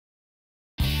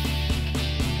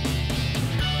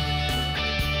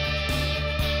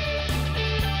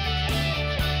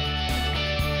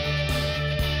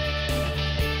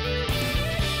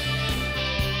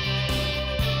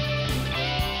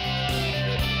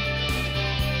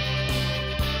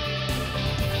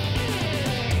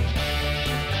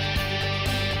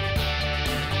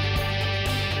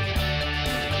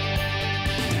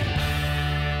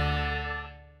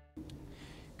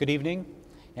Good evening,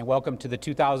 and welcome to the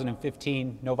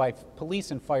 2015 Novi Police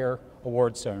and Fire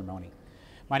Awards Ceremony.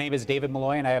 My name is David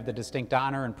Malloy, and I have the distinct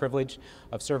honor and privilege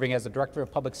of serving as the Director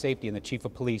of Public Safety and the Chief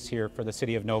of Police here for the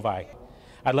City of Novi.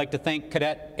 I'd like to thank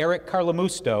Cadet Eric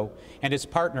Carlamusto and his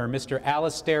partner, Mr.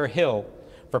 Alastair Hill,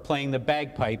 for playing the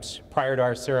bagpipes prior to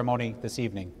our ceremony this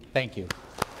evening. Thank you.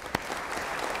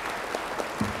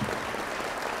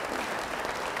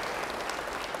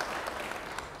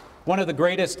 One of the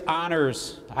greatest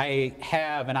honors I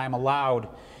have and I'm allowed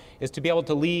is to be able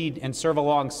to lead and serve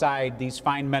alongside these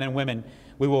fine men and women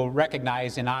we will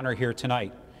recognize and honor here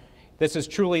tonight. This is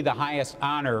truly the highest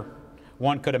honor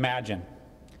one could imagine.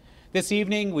 This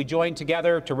evening, we join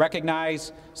together to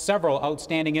recognize several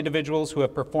outstanding individuals who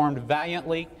have performed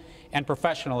valiantly and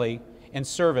professionally in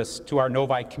service to our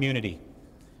Novi community.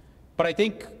 But I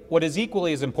think what is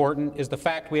equally as important is the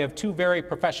fact we have two very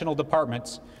professional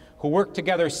departments who work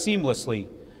together seamlessly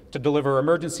to deliver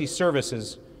emergency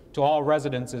services to all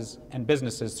residences and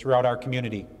businesses throughout our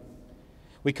community.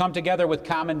 We come together with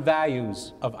common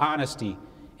values of honesty,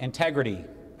 integrity,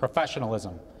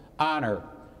 professionalism, honor,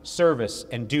 service,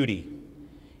 and duty.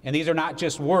 And these are not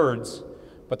just words,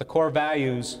 but the core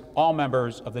values all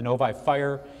members of the Novi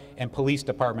Fire and Police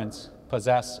Departments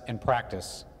possess and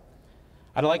practice.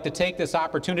 I'd like to take this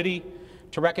opportunity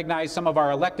to recognize some of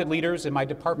our elected leaders and my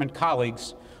department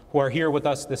colleagues who are here with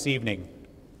us this evening.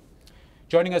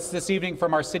 Joining us this evening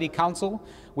from our City Council,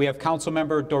 we have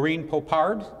Councilmember Doreen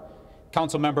Popard,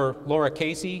 Councilmember Laura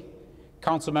Casey,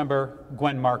 Councilmember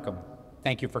Gwen Markham.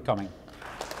 Thank you for coming.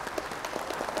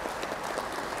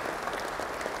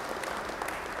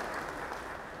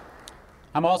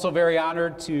 I'm also very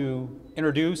honored to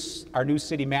introduce our new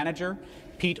City Manager,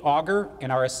 Pete Auger,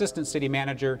 and our Assistant City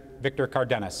Manager, Victor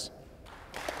Cardenas.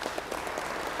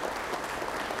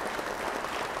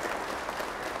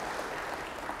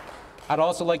 I'd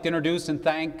also like to introduce and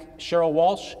thank Cheryl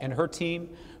Walsh and her team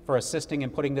for assisting in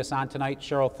putting this on tonight.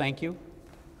 Cheryl, thank you.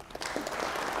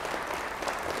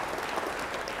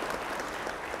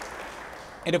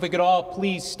 And if we could all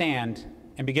please stand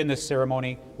and begin this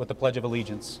ceremony with the Pledge of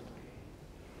Allegiance.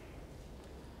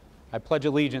 I pledge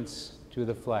allegiance to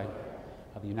the flag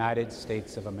of the United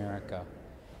States of America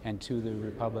and to the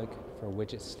republic for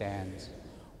which it stands,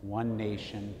 one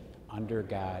nation, under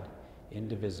God,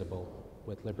 indivisible,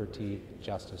 with liberty and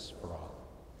justice for all.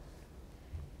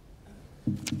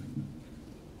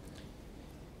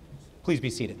 Please be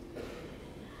seated.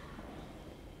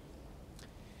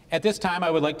 At this time, I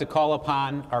would like to call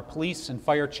upon our Police and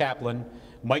Fire Chaplain,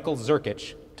 Michael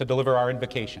Zerkich, to deliver our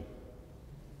invocation.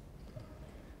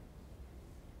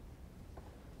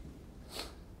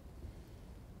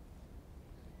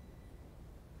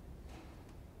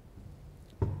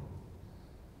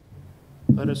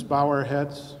 Let us bow our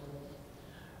heads.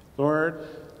 Lord,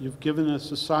 you've given a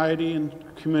society and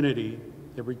community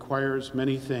that requires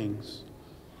many things,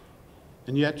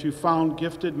 and yet you found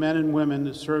gifted men and women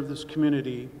to serve this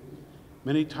community,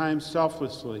 many times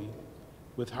selflessly,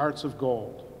 with hearts of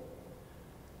gold.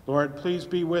 Lord, please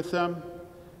be with them,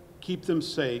 keep them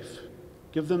safe,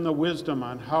 give them the wisdom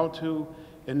on how to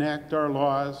enact our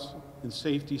laws and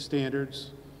safety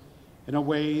standards in a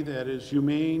way that is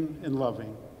humane and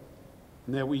loving,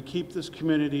 and that we keep this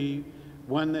community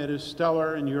one that is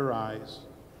stellar in your eyes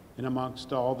and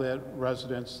amongst all the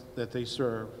residents that they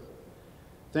serve.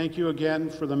 Thank you again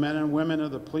for the men and women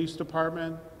of the police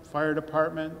department, fire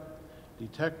department,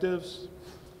 detectives,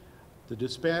 the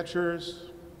dispatchers,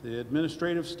 the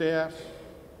administrative staff,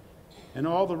 and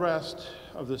all the rest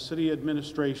of the city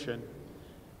administration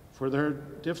for their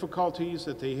difficulties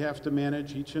that they have to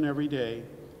manage each and every day,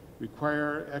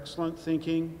 require excellent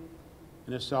thinking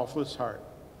and a selfless heart.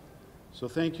 So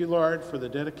thank you, Lord, for the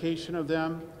dedication of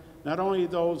them, not only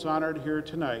those honored here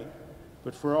tonight,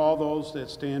 but for all those that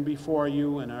stand before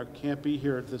you and can't be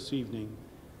here this evening.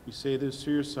 We say this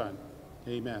to your Son.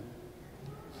 Amen.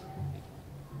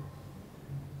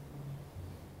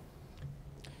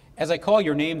 As I call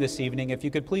your name this evening, if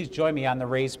you could please join me on the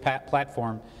raised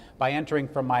platform by entering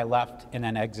from my left and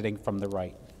then exiting from the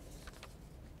right.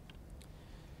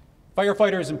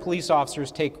 Firefighters and police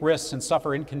officers take risks and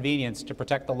suffer inconvenience to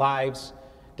protect the lives,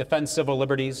 defend civil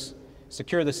liberties,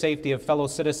 secure the safety of fellow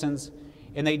citizens,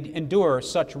 and they endure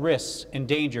such risks and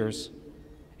dangers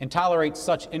and tolerate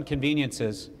such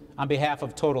inconveniences on behalf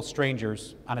of total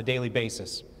strangers on a daily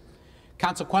basis.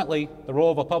 Consequently, the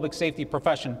role of a public safety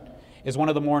profession is one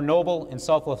of the more noble and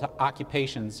selfless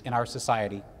occupations in our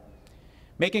society.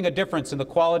 Making a difference in the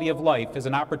quality of life is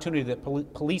an opportunity that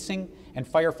policing and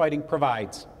firefighting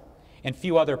provides, and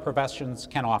few other professions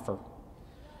can offer.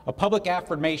 A public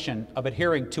affirmation of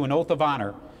adhering to an oath of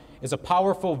honor is a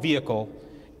powerful vehicle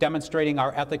demonstrating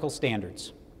our ethical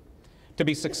standards. To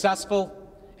be successful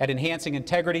at enhancing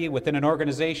integrity within an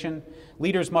organization,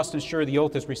 leaders must ensure the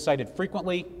oath is recited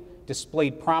frequently,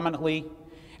 displayed prominently,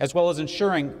 as well as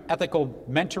ensuring ethical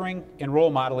mentoring and role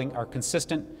modeling are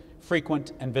consistent,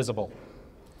 frequent, and visible.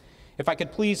 If I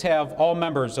could please have all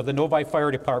members of the Novi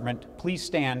Fire Department please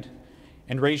stand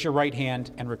and raise your right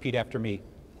hand and repeat after me.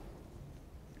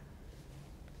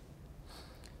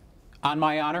 On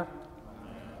my honor,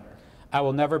 I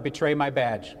will never betray my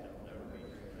badge,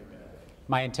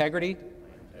 my integrity,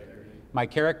 my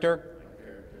character,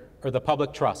 or the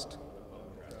public trust.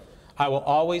 I will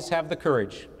always have the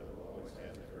courage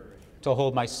to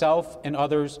hold myself and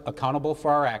others accountable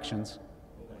for our actions.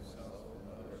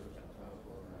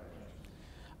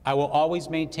 I will always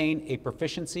maintain a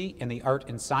proficiency in the art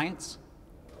and science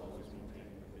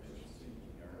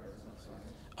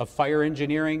of fire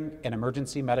engineering and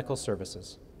emergency medical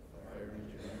services.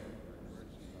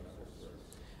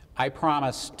 I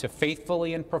promise to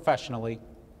faithfully and professionally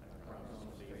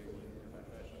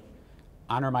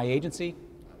honor my agency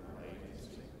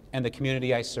and the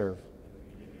community I serve.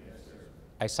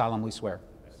 I solemnly swear.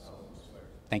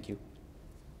 Thank you.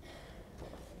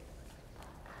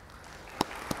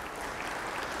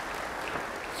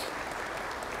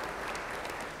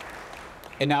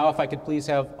 And now, if I could please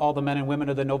have all the men and women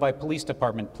of the Novi Police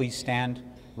Department please stand,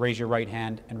 raise your right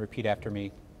hand, and repeat after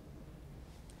me.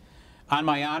 On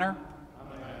my honor,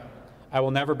 I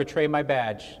will never betray my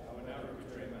badge,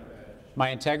 my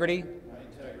integrity,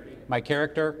 my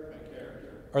character,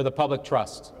 or the public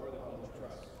trust.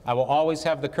 I will always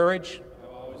have the courage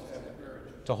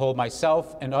to hold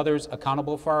myself and others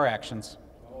accountable for our actions.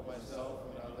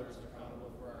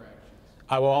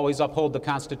 I will always uphold the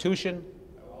Constitution,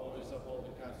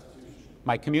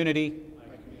 my community,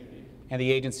 and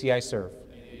the agency I serve.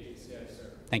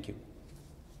 Thank you.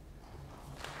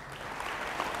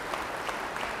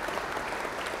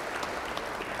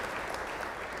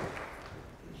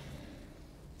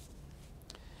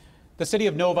 The City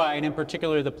of Novi, and in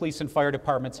particular the police and fire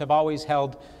departments, have always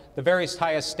held the various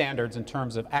highest standards in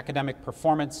terms of academic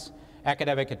performance,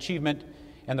 academic achievement,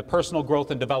 and the personal growth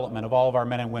and development of all of our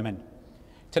men and women.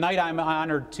 Tonight I'm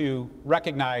honored to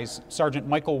recognize Sergeant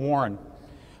Michael Warren,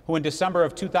 who in December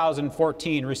of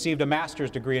 2014 received a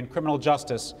master's degree in criminal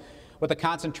justice with a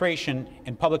concentration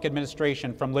in public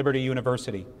administration from Liberty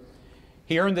University.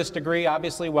 He earned this degree,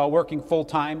 obviously, while working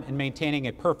full-time and maintaining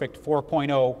a perfect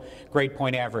 4.0 grade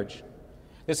point average.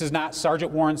 This is not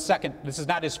Sergeant Warren's this is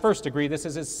not his first degree, this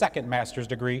is his second master's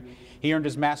degree. He earned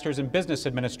his master's in business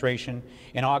administration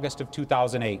in August of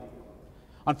 2008.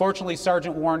 Unfortunately,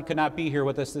 Sergeant Warren could not be here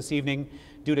with us this evening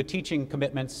due to teaching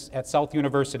commitments at South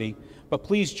University, but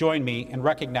please join me in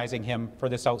recognizing him for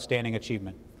this outstanding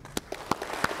achievement.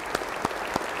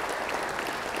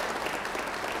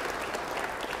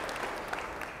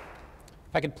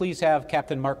 If I could please have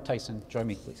Captain Mark Tyson join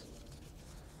me, please.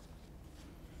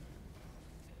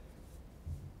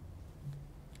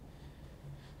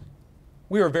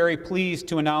 We are very pleased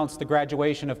to announce the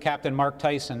graduation of Captain Mark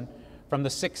Tyson from the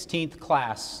 16th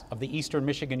class of the Eastern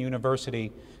Michigan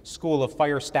University School of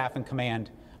Fire Staff and Command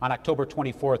on October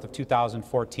 24th of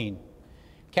 2014.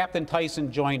 Captain Tyson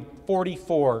joined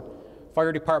 44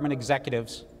 fire department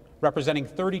executives representing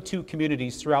 32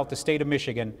 communities throughout the state of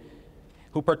Michigan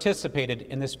who participated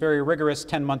in this very rigorous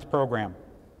 10-month program.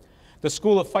 The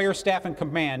School of Fire Staff and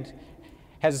Command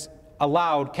has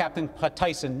allowed Captain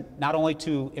Tyson not only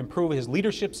to improve his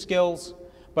leadership skills,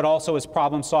 but also his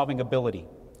problem-solving ability.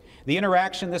 The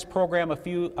interaction this program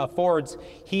affords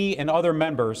he and other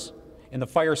members in the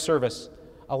fire service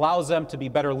allows them to be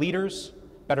better leaders,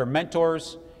 better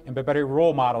mentors, and better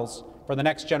role models for the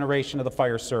next generation of the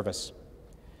fire service.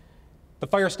 The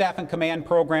Fire Staff and Command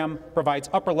program provides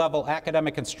upper-level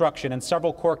academic instruction in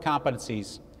several core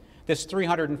competencies. This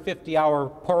 350-hour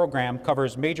program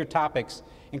covers major topics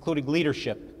including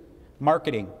leadership,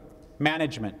 marketing,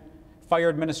 management, fire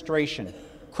administration,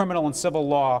 criminal and civil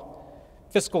law,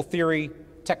 fiscal theory,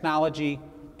 technology,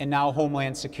 and now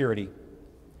homeland security.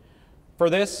 For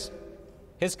this,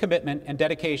 his commitment and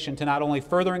dedication to not only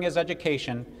furthering his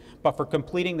education, but for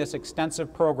completing this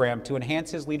extensive program to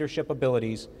enhance his leadership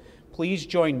abilities, please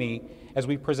join me as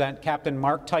we present Captain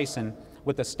Mark Tyson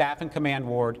with the Staff and Command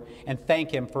Award and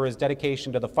thank him for his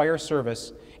dedication to the fire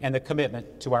service and the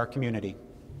commitment to our community.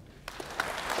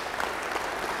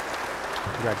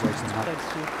 Congratulations, Mark.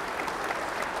 Thanks, Chief.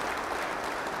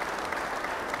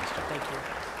 Thank you.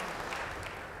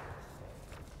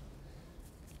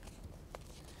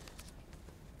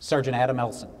 Sergeant Adam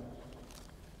Elson.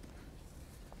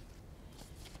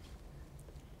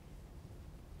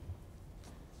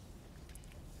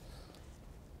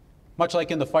 Much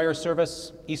like in the fire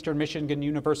service, Eastern Michigan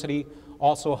University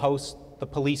also hosts the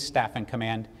Police Staffing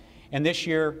Command, and this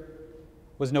year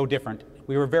was no different.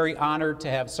 We were very honored to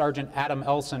have Sergeant Adam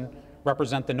Elson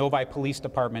represent the Novi Police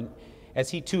Department, as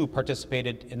he too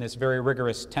participated in this very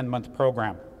rigorous 10-month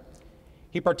program.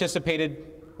 He participated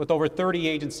with over 30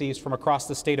 agencies from across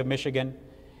the state of Michigan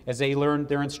as they learned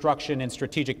their instruction in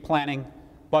strategic planning,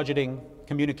 budgeting,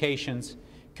 communications,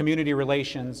 community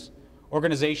relations,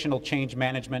 organizational change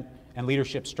management, and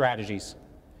leadership strategies.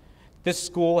 This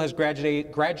school has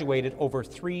graduated over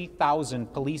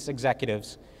 3,000 police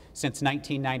executives since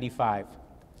 1995.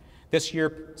 This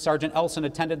year, Sergeant Elson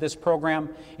attended this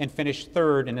program and finished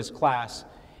third in his class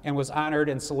and was honored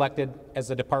and selected as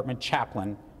the department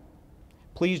chaplain.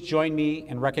 Please join me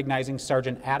in recognizing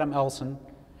Sergeant Adam Elson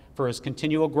for his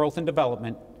continual growth and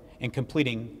development in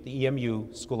completing the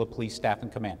EMU School of Police Staff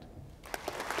and Command.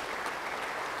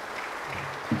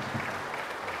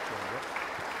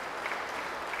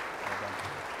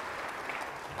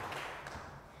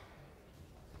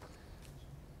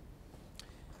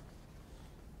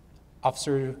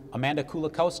 Officer Amanda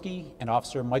Kulikowski and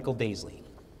Officer Michael Daisley.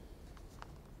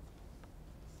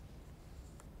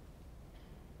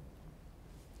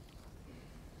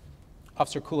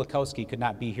 Officer Kulikowski could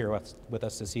not be here with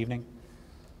us this evening.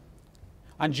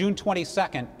 On June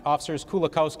 22nd, Officers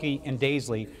Kulikowski and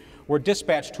Daisley were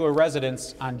dispatched to a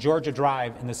residence on Georgia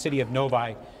Drive in the city of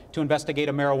Novi to investigate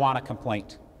a marijuana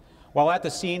complaint. While at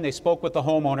the scene, they spoke with the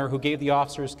homeowner, who gave the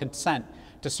officers consent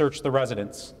to search the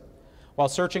residence. While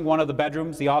searching one of the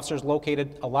bedrooms, the officers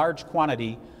located a large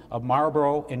quantity of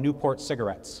Marlboro and Newport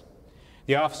cigarettes.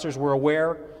 The officers were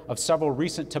aware of several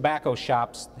recent tobacco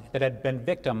shops that had been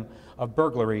victim of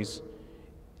burglaries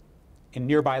in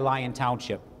nearby Lyon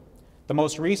Township. The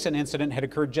most recent incident had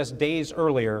occurred just days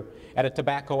earlier at a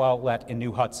tobacco outlet in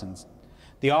New Hudson's.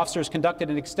 The officers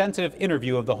conducted an extensive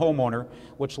interview of the homeowner,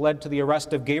 which led to the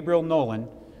arrest of Gabriel Nolan,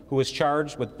 who was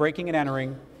charged with breaking and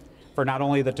entering for not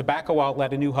only the tobacco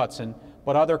outlet in New Hudson,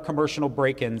 but other commercial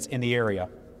break-ins in the area.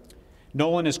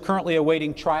 Nolan is currently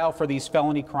awaiting trial for these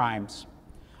felony crimes.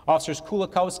 Officers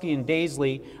Kulikowski and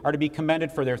Daisley are to be commended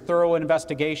for their thorough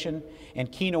investigation and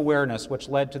keen awareness, which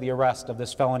led to the arrest of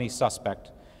this felony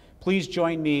suspect. Please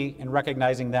join me in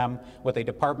recognizing them with a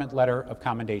department letter of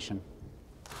commendation.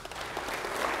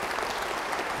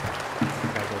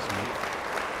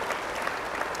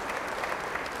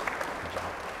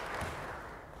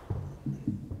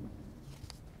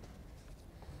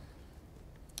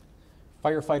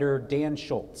 Firefighter Dan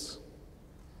Schultz.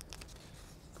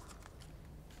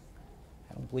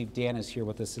 I don't believe Dan is here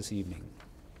with us this evening.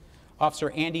 Officer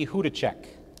Andy Hudacek.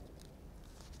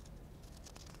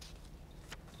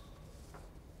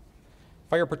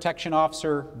 Fire Protection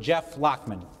Officer Jeff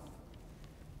Lockman.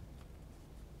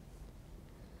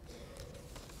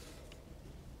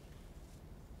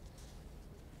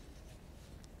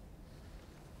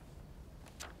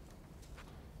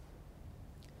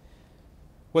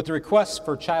 With the requests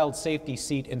for child safety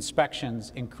seat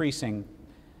inspections increasing,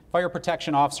 Fire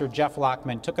Protection Officer Jeff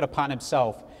Lockman took it upon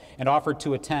himself and offered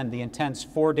to attend the intense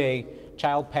 4-day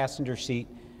child passenger seat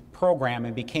program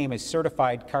and became a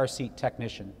certified car seat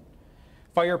technician.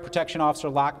 Fire Protection Officer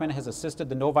Lockman has assisted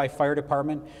the Novi Fire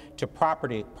Department to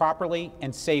properly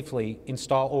and safely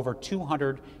install over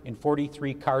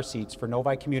 243 car seats for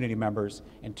Novi community members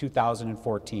in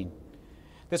 2014.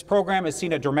 This program has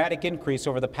seen a dramatic increase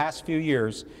over the past few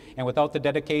years, and without the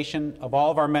dedication of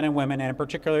all of our men and women, and in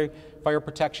particular Fire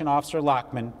Protection Officer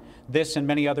Lockman, this and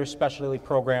many other specialty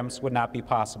programs would not be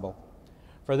possible.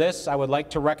 For this, I would like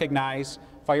to recognize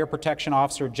Fire Protection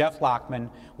Officer Jeff Lockman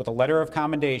with a letter of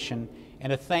commendation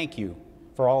and a thank you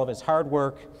for all of his hard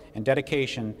work and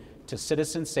dedication to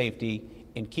citizen safety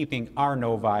in keeping our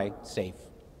Novi safe.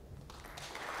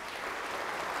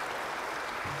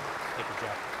 Thank you,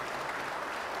 Jeff.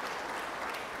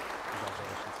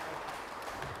 Congratulations.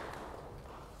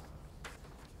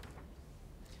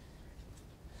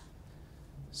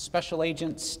 Special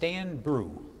Agent Stan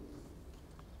Brew.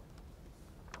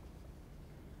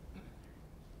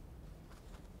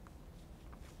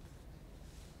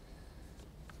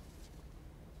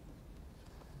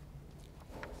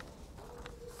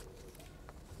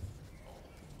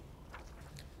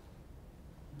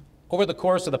 Over the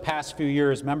course of the past few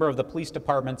years, members of the police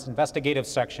department's investigative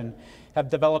section have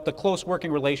developed a close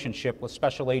working relationship with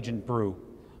Special Agent Brew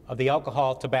of the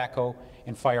Alcohol, Tobacco,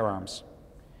 and Firearms.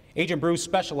 Agent Brew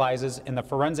specializes in the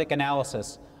forensic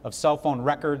analysis of cell phone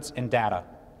records and data.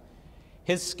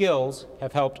 His skills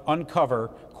have helped uncover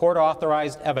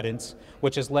court-authorized evidence,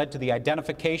 which has led to the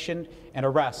identification and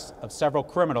arrest of several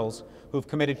criminals who have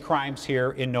committed crimes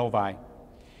here in Novi.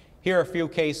 Here are a few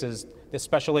cases that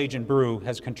Special Agent Brew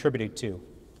has contributed to.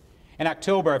 In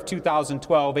October of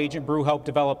 2012, Agent Brew helped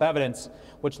develop evidence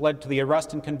which led to the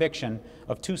arrest and conviction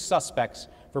of 2 suspects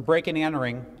for breaking and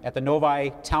entering at the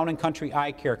Novi Town and Country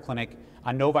Eye Care Clinic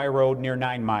on Novi Road near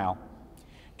 9 Mile.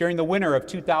 During the winter of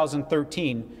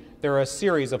 2013, there were a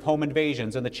series of home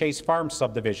invasions in the Chase Farm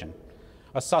subdivision.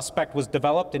 A suspect was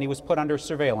developed and he was put under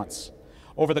surveillance.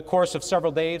 Over the course of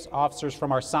several days, officers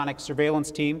from our sonic surveillance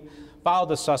team followed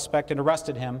the suspect and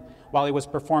arrested him while he was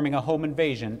performing a home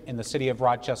invasion in the city of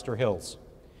Rochester Hills.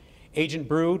 Agent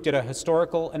Brew did a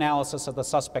historical analysis of the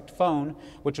suspect phone,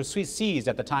 which was seized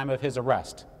at the time of his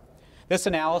arrest. This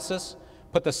analysis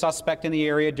put the suspect in the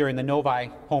area during the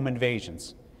Novi home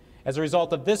invasions. As a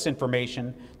result of this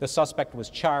information, the suspect was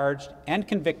charged and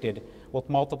convicted with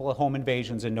multiple home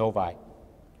invasions in Novi.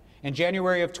 In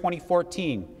January of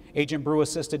 2014, Agent Brew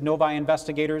assisted Novi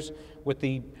investigators with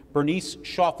the Bernice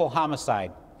Schaufel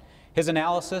homicide. His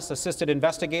analysis assisted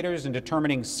investigators in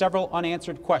determining several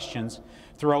unanswered questions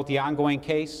throughout the ongoing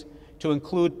case, to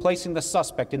include placing the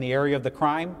suspect in the area of the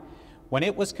crime, when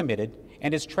it was committed,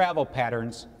 and his travel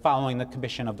patterns following the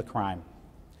commission of the crime.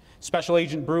 Special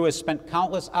Agent Brew has spent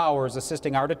countless hours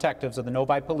assisting our detectives of the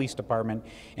Novi Police Department,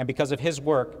 and because of his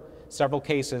work, several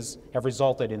cases have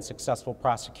resulted in successful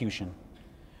prosecution.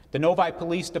 The Novi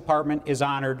Police Department is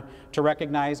honored to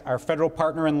recognize our federal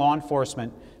partner in law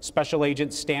enforcement, Special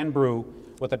Agent Stan Brew,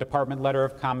 with a department letter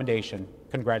of commendation.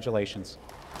 Congratulations.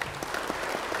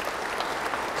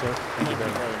 Sir, Thank you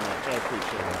very much. I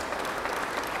appreciate it.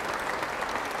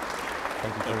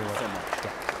 Thank you very much. So much.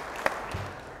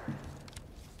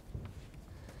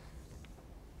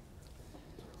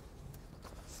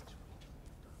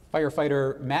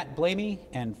 Firefighter Matt Blamey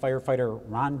and Firefighter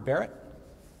Ron Barrett.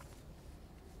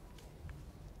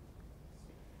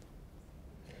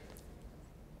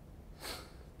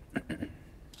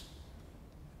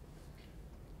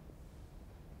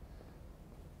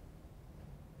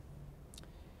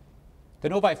 The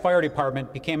Novi Fire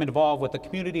Department became involved with the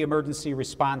Community Emergency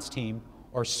Response Team,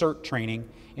 or CERT training,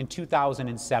 in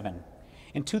 2007.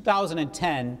 In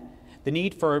 2010, the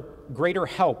need for greater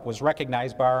help was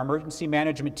recognized by our emergency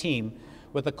management team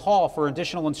with a call for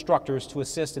additional instructors to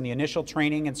assist in the initial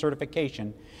training and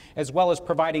certification, as well as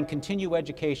providing continued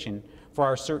education for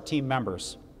our CERT team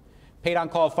members.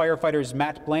 Paid-on-call firefighters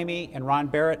Matt Blamey and Ron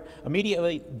Barrett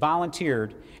immediately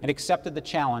volunteered and accepted the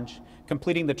challenge,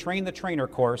 completing the Train the Trainer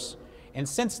course, and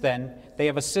since then, they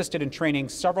have assisted in training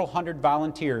several hundred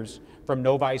volunteers from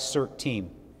Novi's CERT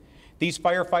team. These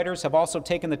firefighters have also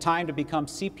taken the time to become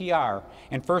CPR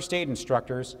and first aid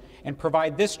instructors and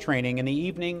provide this training in the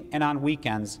evening and on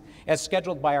weekends as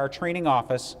scheduled by our training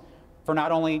office for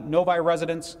not only Novi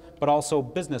residents, but also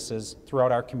businesses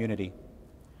throughout our community.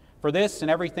 For this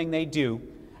and everything they do,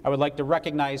 I would like to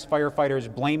recognize firefighters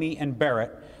Blamey and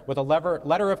Barrett with a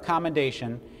letter of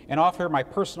commendation and offer my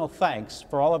personal thanks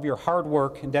for all of your hard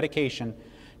work and dedication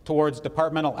towards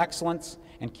departmental excellence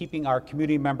and keeping our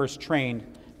community members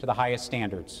trained to the highest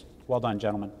standards. Well done,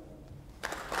 gentlemen.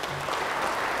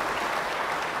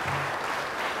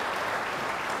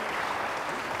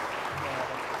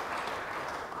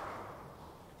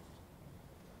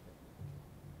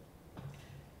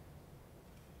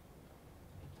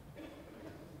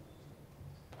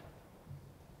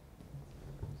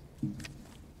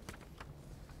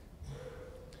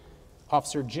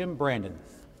 Officer Jim Brandon.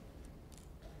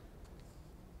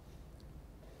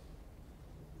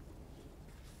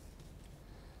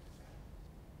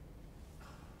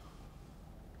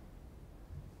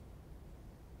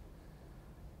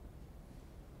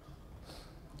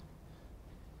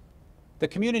 The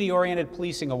Community-Oriented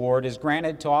Policing Award is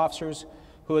granted to officers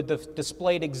who have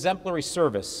displayed exemplary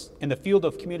service in the field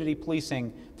of community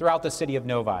policing throughout the city of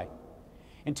Novi.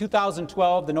 In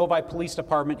 2012, the Novi Police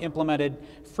Department implemented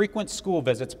frequent school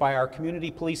visits by our community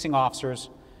policing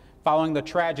officers following the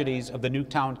tragedies of the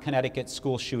Newtown, Connecticut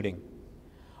school shooting.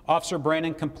 Officer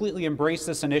Brandon completely embraced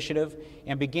this initiative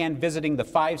and began visiting the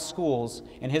 5 schools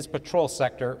in his patrol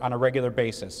sector on a regular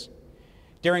basis.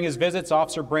 During his visits,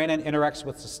 Officer Brandon interacts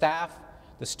with the staff,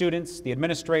 the students, the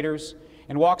administrators,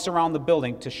 and walks around the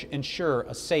building to ensure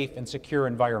a safe and secure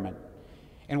environment.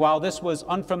 And while this was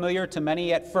unfamiliar to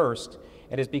many at first,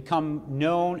 it has become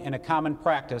known and a common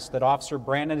practice that Officer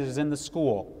Brandon is in the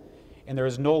school, and there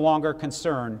is no longer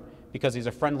concern because he's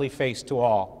a friendly face to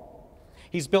all.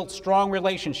 He's built strong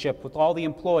relationship with all the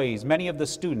employees, many of the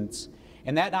students,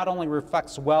 and that not only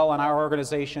reflects well on our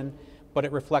organization, but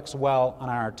it reflects well on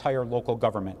our entire local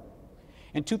government.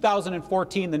 In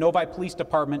 2014, the Novi Police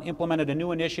Department implemented a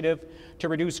new initiative to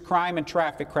reduce crime and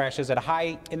traffic crashes at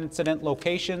high-incident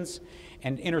locations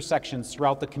and intersections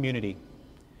throughout the community.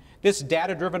 This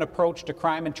data-driven approach to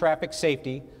crime and traffic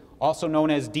safety, also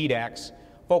known as DDACS,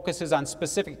 focuses on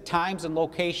specific times and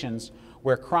locations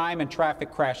where crime and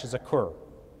traffic crashes occur.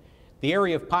 The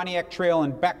area of Pontiac Trail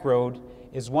and Beck Road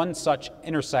is one such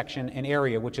intersection and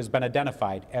area which has been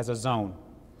identified as a zone.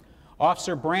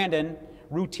 Officer Brandon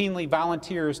routinely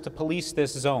volunteers to police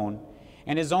this zone,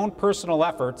 and his own personal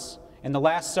efforts in the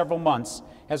last several months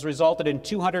has resulted in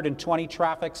 220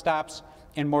 traffic stops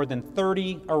and more than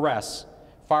 30 arrests,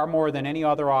 far more than any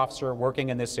other officer working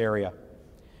in this area.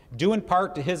 Due in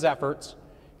part to his efforts,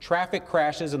 traffic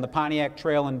crashes in the Pontiac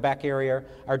Trail and Beck area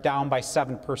are down by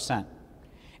 7%.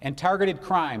 And targeted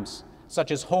crimes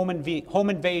such as home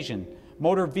invasion,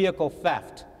 motor vehicle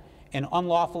theft, and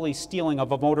unlawfully stealing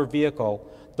of a motor vehicle,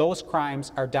 those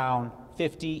crimes are down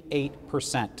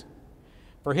 58%.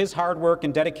 For his hard work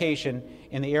and dedication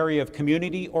in the area of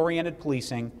community-oriented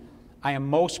policing, I am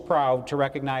most proud to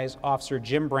recognize Officer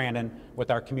Jim Brandon with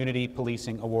our Community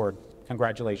Policing Award.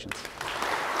 Congratulations.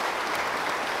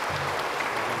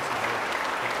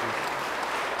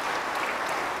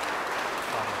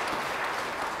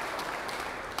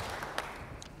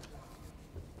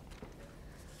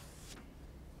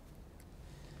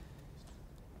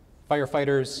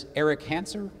 Firefighters Eric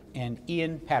Hanser and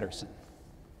Ian Patterson.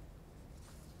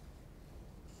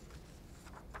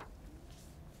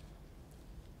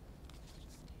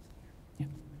 Yeah.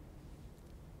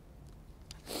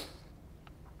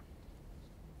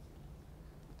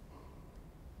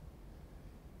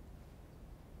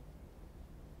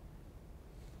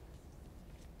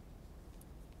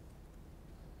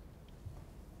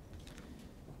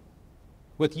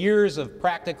 With years of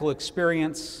practical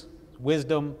experience,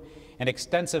 wisdom, and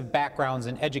extensive backgrounds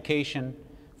in education,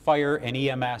 fire, and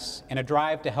EMS, and a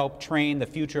drive to help train the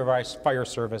future of our fire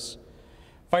service,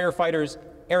 firefighters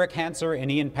Eric Hanser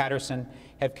and Ian Patterson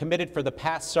have committed for the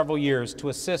past several years to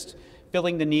assist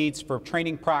filling the needs for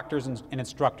training proctors and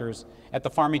instructors at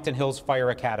the Farmington Hills Fire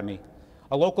Academy,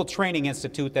 a local training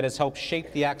institute that has helped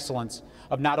shape the excellence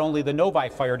of not only the Novi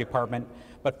Fire Department,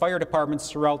 but fire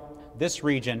departments throughout this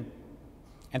region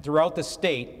and throughout the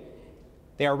state.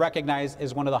 They are recognized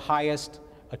as one of the highest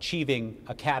achieving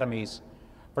academies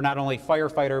for not only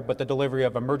firefighter, but the delivery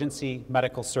of emergency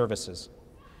medical services.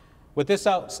 With this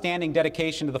outstanding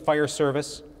dedication to the fire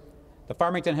service, the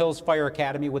Farmington Hills Fire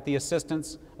Academy, with the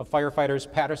assistance of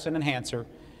firefighters Patterson and Hanser,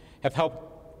 have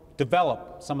helped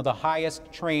develop some of the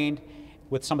highest trained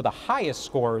with some of the highest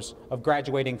scores of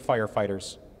graduating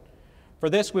firefighters. For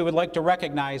this, we would like to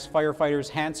recognize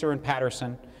firefighters Hanser and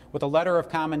Patterson with a letter of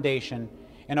commendation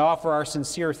and offer our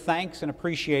sincere thanks and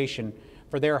appreciation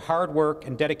for their hard work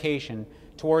and dedication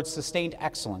towards sustained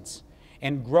excellence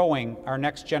and growing our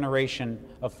next generation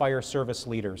of fire service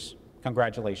leaders.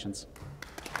 Congratulations.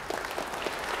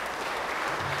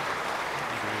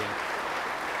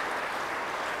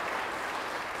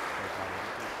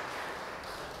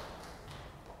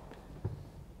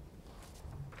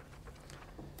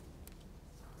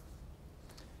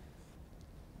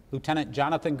 Lieutenant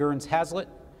Jonathan Gurns Hazlitt,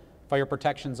 Fire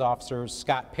Protections Officers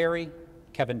Scott Perry,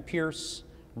 Kevin Pierce,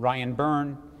 Ryan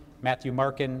Byrne, Matthew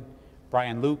Markin,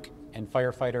 Brian Luke, and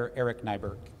firefighter Eric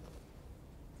Nyberg.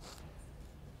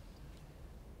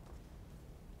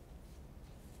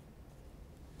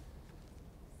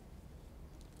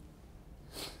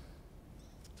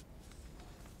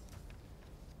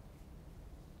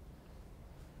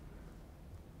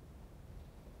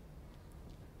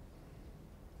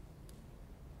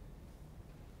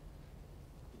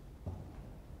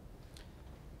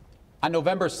 On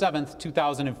November 7th,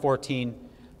 2014,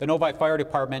 the Novi Fire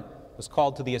Department was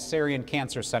called to the Assyrian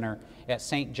Cancer Center at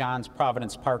St. John's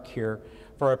Providence Park here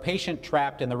for a patient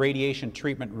trapped in the radiation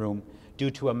treatment room due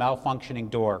to a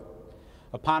malfunctioning door.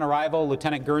 Upon arrival,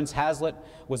 Lieutenant Gurns Hazlitt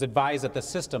was advised that the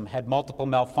system had multiple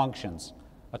malfunctions,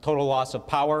 a total loss of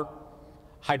power,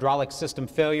 hydraulic system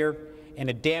failure, and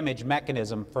a damaged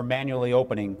mechanism for manually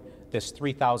opening this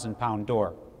 3,000-pound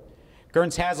door.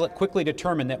 Gurns Hazlitt quickly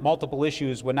determined that multiple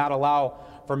issues would not allow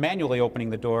for manually opening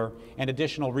the door and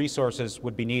additional resources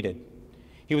would be needed.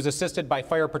 He was assisted by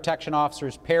fire protection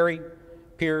officers Perry,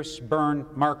 Pierce, Byrne,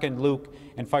 Markin, Luke,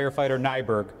 and firefighter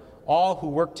Nyberg, all who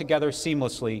worked together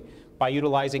seamlessly by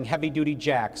utilizing heavy-duty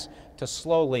jacks to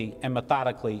slowly and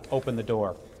methodically open the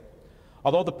door.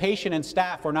 Although the patient and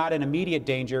staff were not in immediate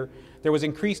danger, there was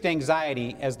increased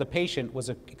anxiety as the patient was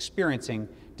experiencing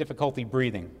difficulty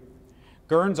breathing.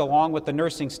 Gurns, along with the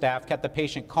nursing staff, kept the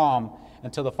patient calm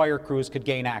until the fire crews could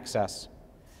gain access.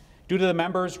 Due to the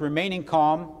members remaining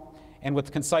calm and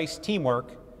with concise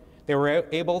teamwork, they were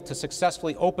able to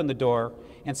successfully open the door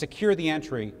and secure the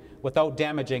entry without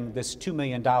damaging this $2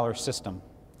 million system.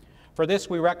 For this,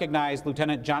 we recognize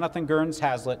Lieutenant Jonathan Gerns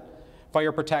Hazlitt,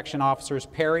 Fire Protection Officers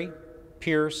Perry,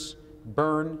 Pierce,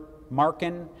 Byrne,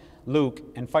 Markin, Luke,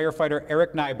 and firefighter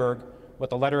Eric Nyberg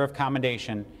with a letter of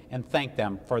commendation and thank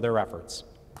them for their efforts.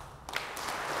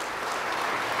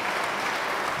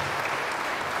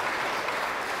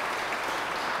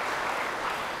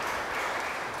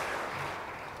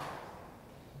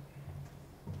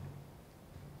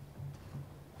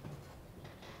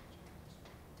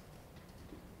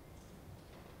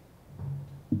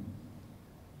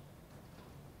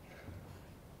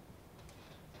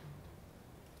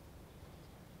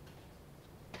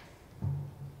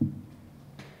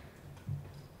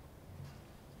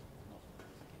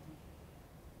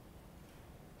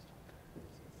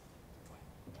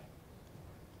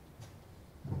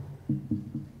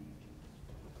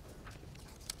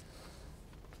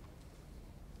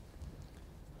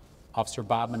 Officer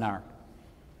Bob Menard.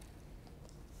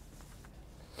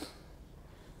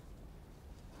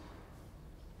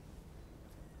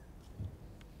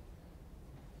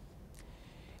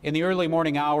 In the early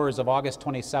morning hours of August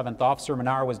 27th, Officer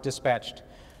Menard was dispatched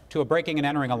to a breaking and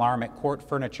entering alarm at Court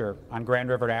Furniture on Grand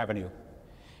River Avenue.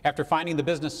 After finding the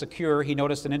business secure, he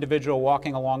noticed an individual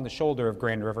walking along the shoulder of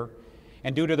Grand River,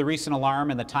 and due to the recent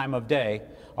alarm and the time of day,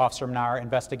 Officer Menard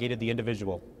investigated the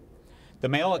individual. The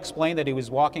male explained that he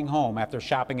was walking home after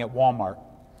shopping at Walmart.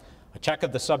 A check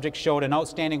of the subject showed an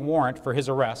outstanding warrant for his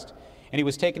arrest, and he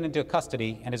was taken into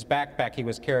custody, and his backpack he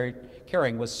was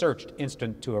carrying was searched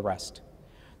instant to arrest.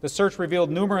 The search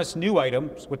revealed numerous new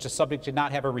items, which the subject did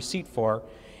not have a receipt for,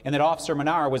 and that Officer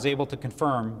Menard was able to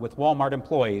confirm with Walmart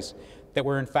employees that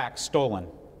were in fact stolen.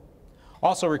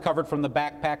 Also recovered from the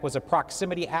backpack was a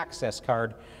proximity access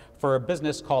card for a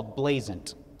business called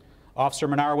Blazant. Officer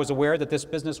Menard was aware that this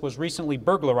business was recently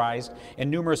burglarized and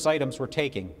numerous items were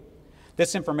taken.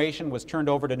 This information was turned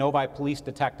over to Novi police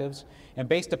detectives, and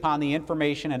based upon the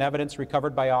information and evidence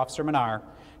recovered by Officer Menard,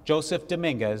 Joseph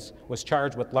Dominguez was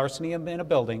charged with larceny in a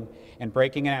building and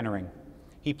breaking and entering.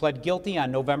 He pled guilty on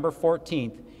November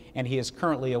 14th, and he is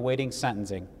currently awaiting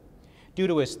sentencing. Due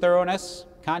to his thoroughness,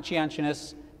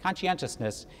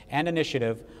 conscientiousness, and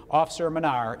initiative, Officer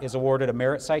Menard is awarded a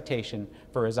merit citation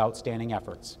for his outstanding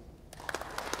efforts.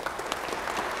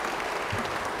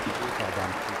 Well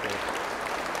done.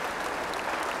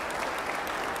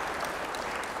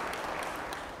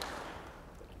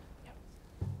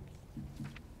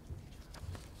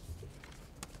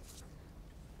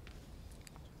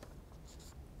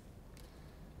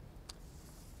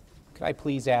 Could I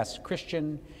please ask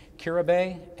Christian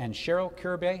Kirabay and Cheryl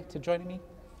Kirabay to join me?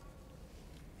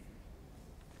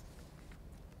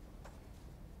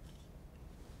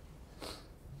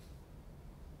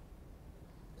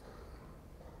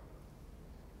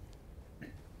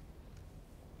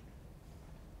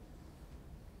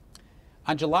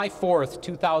 On July 4th,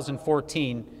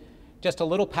 2014, just a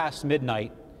little past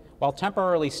midnight, while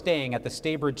temporarily staying at the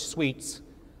Staybridge Suites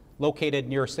located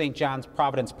near St. John's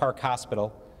Providence Park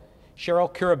Hospital,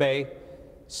 Cheryl Kirabay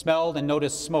smelled and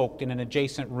noticed smoke in an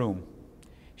adjacent room.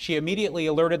 She immediately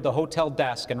alerted the hotel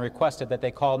desk and requested that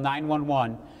they call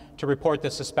 911 to report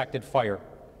the suspected fire.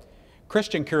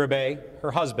 Christian Kirabay,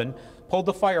 her husband, pulled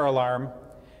the fire alarm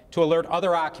to alert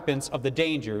other occupants of the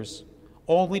dangers,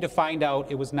 only to find out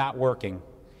it was not working.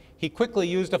 He quickly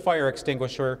used a fire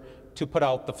extinguisher to put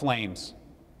out the flames.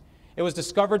 It was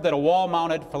discovered that a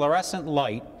wall-mounted fluorescent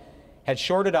light had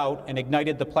shorted out and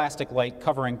ignited the plastic light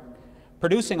covering,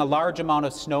 producing a large amount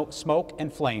of smoke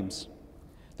and flames.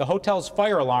 The hotel's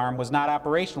fire alarm was not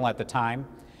operational at the time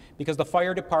because the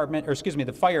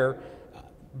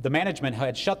management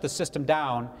had shut the system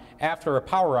down after a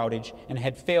power outage and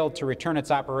had failed to return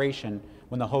its operation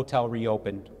when the hotel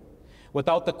reopened.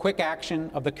 Without the quick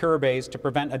action of the Kirabays to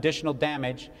prevent additional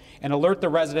damage and alert the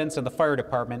residents and the fire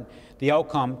department, the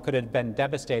outcome could have been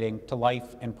devastating to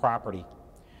life and property.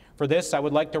 For this, I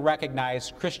would like to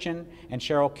recognize Christian and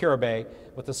Cheryl Kirabay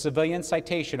with the Civilian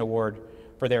Citation Award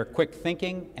for their quick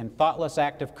thinking and thoughtless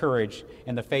act of courage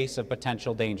in the face of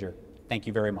potential danger. Thank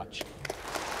you very much.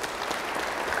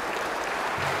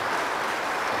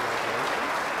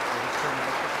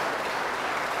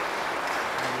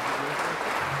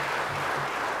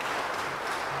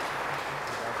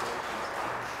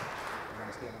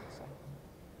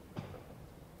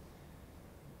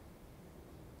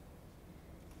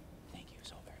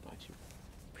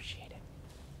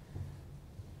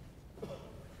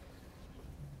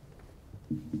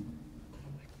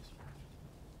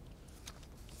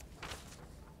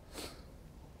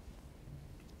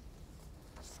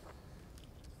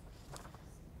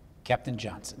 Captain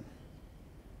Johnson,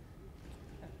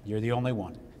 you're the only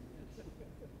one.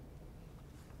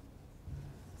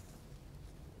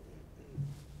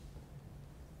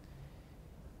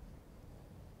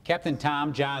 Captain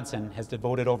Tom Johnson has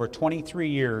devoted over 23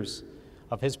 years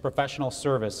of his professional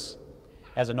service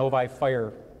as a Novi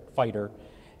firefighter,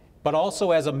 but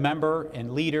also as a member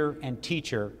and leader and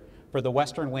teacher for the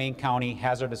Western Wayne County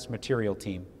Hazardous Material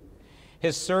Team.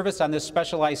 His service on this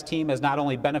specialized team has not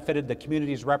only benefited the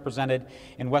communities represented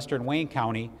in Western Wayne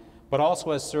County, but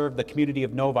also has served the community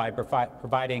of Novi,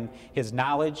 providing his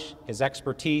knowledge, his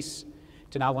expertise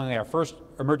to not only our first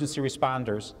emergency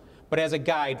responders, but as a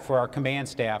guide for our command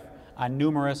staff on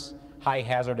numerous high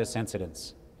hazardous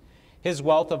incidents. His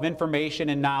wealth of information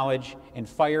and knowledge in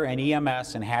fire and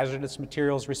EMS and hazardous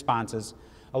materials responses,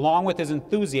 along with his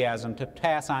enthusiasm to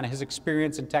pass on his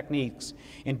experience and techniques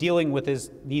in dealing with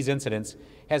these incidents,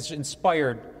 has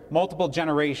inspired multiple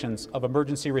generations of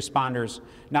emergency responders,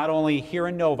 not only here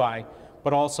in Novi,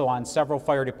 but also on several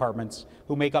fire departments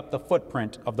who make up the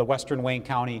footprint of the Western Wayne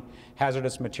County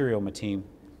Hazardous Material Team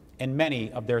and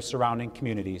many of their surrounding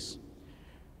communities.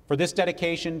 For this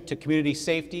dedication to community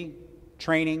safety,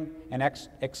 training, and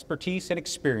expertise and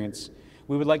experience,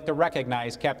 we would like to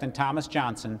recognize Captain Thomas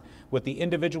Johnson with the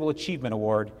Individual Achievement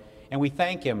Award, and we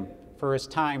thank him for his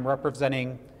time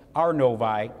representing our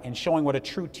Novi and showing what a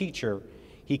true teacher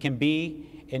he can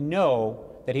be, and know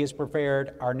that he has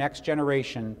prepared our next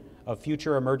generation of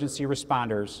future emergency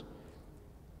responders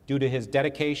due to his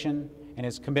dedication and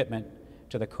his commitment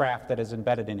to the craft that is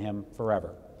embedded in him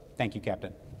forever. Thank you,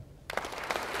 Captain.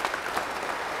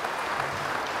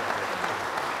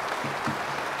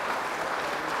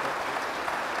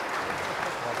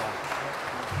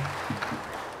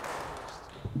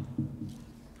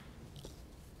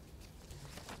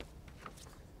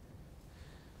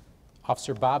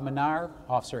 Officer Bob Minar,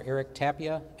 Officer Eric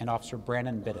Tapia, and Officer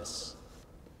Brandon Bittis.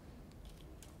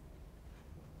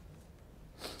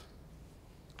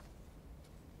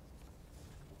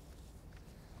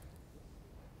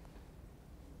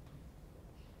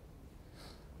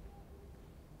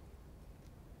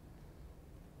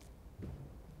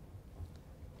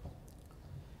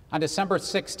 On December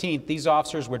 16th, these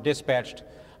officers were dispatched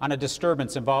on a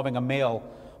disturbance involving a male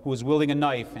who was wielding a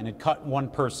knife and had cut one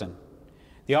person.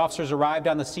 The officers arrived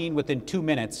on the scene within 2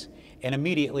 minutes and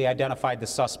immediately identified the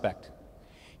suspect.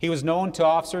 He was known to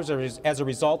officers as a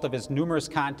result of his numerous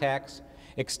contacts,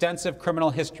 extensive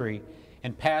criminal history,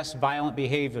 and past violent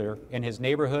behavior in his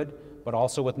neighborhood, but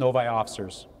also with Novi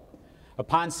officers.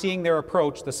 Upon seeing their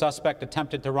approach, the suspect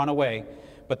attempted to run away,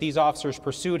 but these officers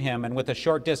pursued him and with a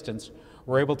short distance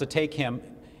were able to take him,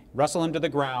 wrestle him to the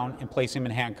ground, and place him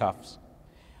in handcuffs.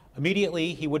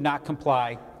 Immediately, he would not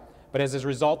comply, but as a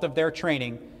result of their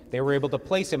training, they were able to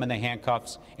place him in the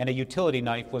handcuffs, and a utility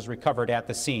knife was recovered at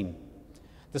the scene.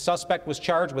 The suspect was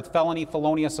charged with felony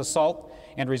felonious assault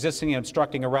and resisting and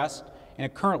obstructing arrest, and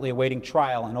is currently awaiting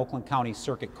trial in Oakland County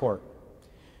Circuit Court.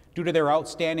 Due to their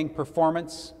outstanding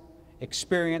performance,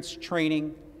 experience,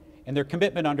 training, and their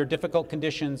commitment under difficult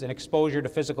conditions and exposure to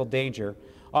physical danger,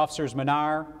 Officers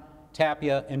Minar,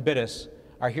 Tapia, and Bittis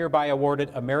are hereby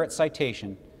awarded a merit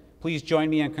citation. Please join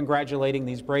me in congratulating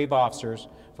these brave officers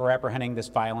for apprehending this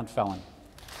violent felon.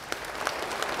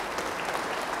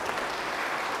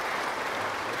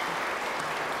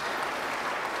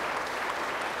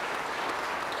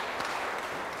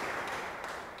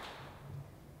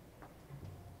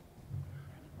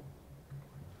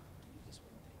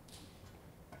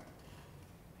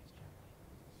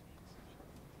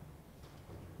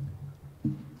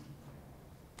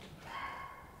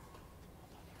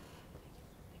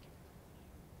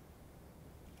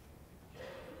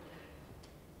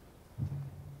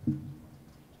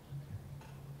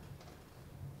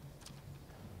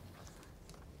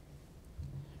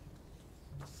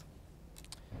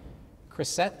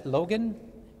 Chrisette Logan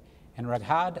and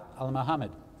Raghad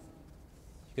Al-Muhammad.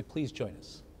 You could please join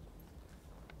us.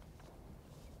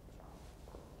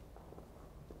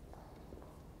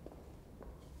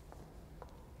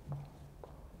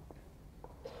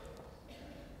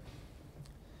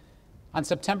 On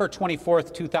September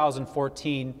 24th,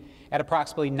 2014, at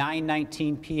approximately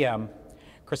 9:19 p.m.,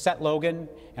 Chrisette Logan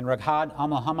and Raghad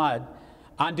Al-Muhammad,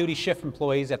 on-duty shift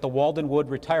employees at the Waldenwood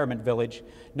Retirement Village,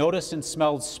 noticed and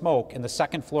smelled smoke in the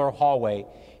second-floor hallway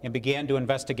and began to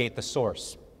investigate the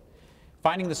source.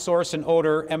 Finding the source and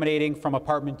odor emanating from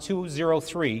apartment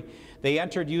 203, they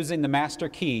entered using the master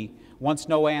key once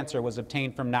no answer was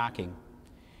obtained from knocking.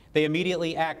 They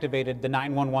immediately activated the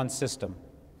 911 system.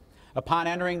 Upon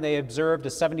entering, they observed a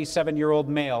 77-year-old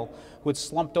male who had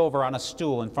slumped over on a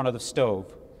stool in front of the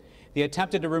stove. They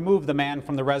attempted to remove the man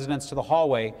from the residence to the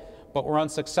hallway, but were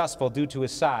unsuccessful due to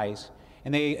his size,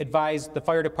 and they advised the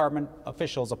fire department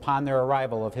officials upon their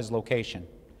arrival of his location.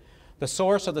 The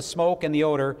source of the smoke and the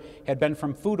odor had been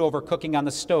from food overcooking on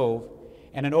the stove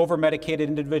and an over-medicated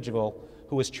individual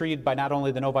who was treated by not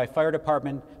only the Novi Fire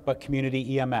Department, but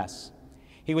community EMS.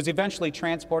 He was eventually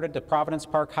transported to Providence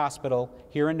Park Hospital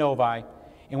here in Novi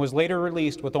and was later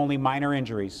released with only minor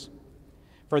injuries.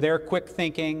 For their quick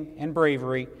thinking and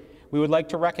bravery, we would like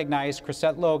to recognize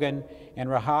Chrisette Logan and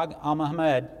Rahag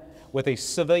Al-Mohamed with a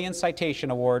Civilian Citation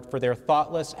Award for their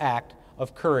thoughtless act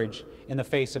of courage in the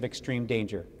face of extreme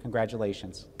danger.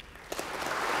 Congratulations.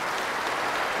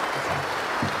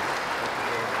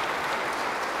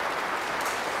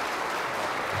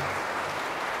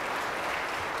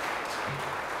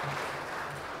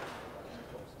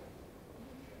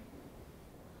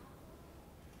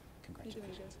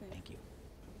 Congratulations. Thank you.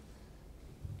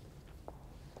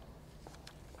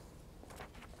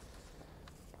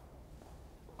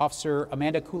 Officer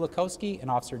Amanda Kulikowski and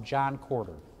Officer John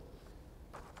Corder.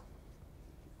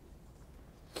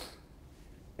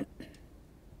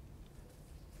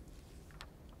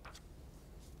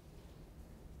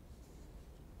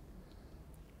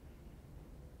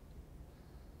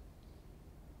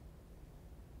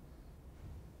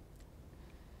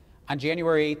 On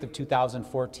January 8th of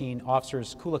 2014,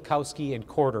 Officers Kulikowski and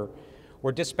Corder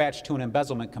were dispatched to an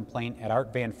embezzlement complaint at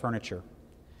Art Van Furniture.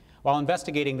 While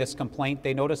investigating this complaint,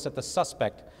 they noticed that the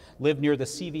suspect lived near the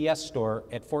CVS store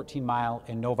at 14 Mile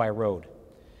and Novi Road.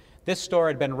 This store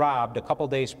had been robbed a couple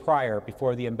days prior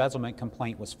before the embezzlement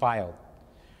complaint was filed.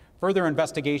 Further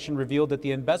investigation revealed that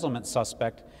the embezzlement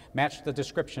suspect matched the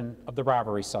description of the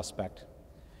robbery suspect.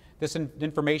 This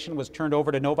information was turned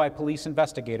over to Novi police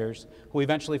investigators, who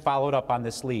eventually followed up on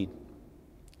this lead.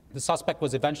 The suspect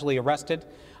was eventually arrested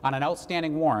on an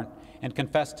outstanding warrant and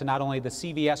confessed to not only the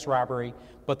CVS robbery,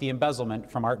 but the embezzlement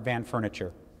from Art Van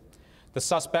Furniture. The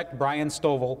suspect, Brian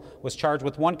Stovall, was charged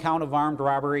with 1 count of armed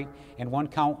robbery and 1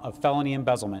 count of felony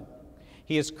embezzlement.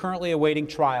 He is currently awaiting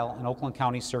trial in Oakland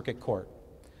County Circuit Court.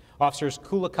 Officers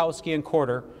Kulikowski and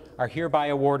Corder are hereby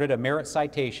awarded a merit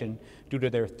citation due to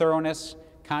their thoroughness,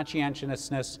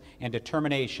 conscientiousness, and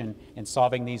determination in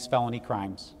solving these felony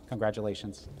crimes.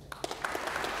 Congratulations.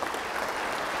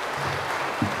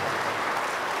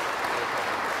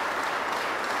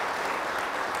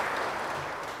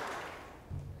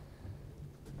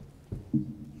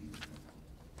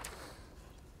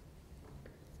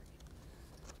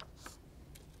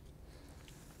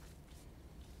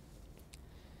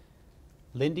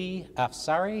 Lindy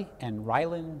Afsari and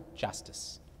Rylan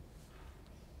Justice.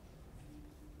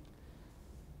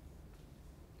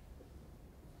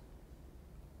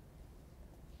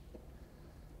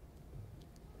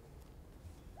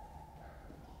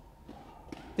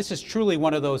 This is truly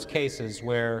one of those cases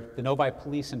where the Novi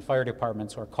Police and Fire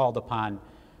Departments are called upon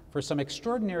for some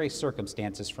extraordinary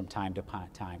circumstances from time to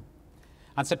time.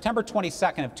 On September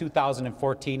 22nd of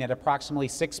 2014 at approximately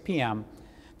 6 p.m.,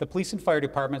 the police and fire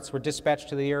departments were dispatched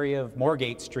to the area of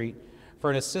Moorgate Street for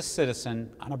an assist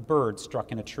citizen on a bird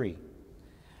struck in a tree.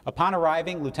 Upon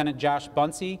arriving, Lieutenant Josh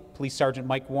Bunsey, Police Sergeant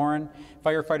Mike Warren,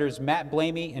 firefighters Matt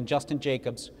Blamey and Justin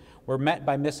Jacobs were met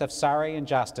by Miss Afsari and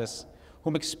Justice,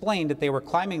 whom explained that they were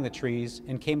climbing the trees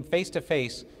and came face to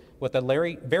face with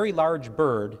a very large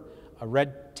bird, a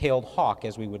red-tailed hawk,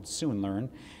 as we would soon learn,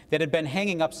 that had been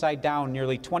hanging upside down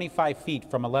nearly 25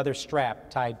 feet from a leather strap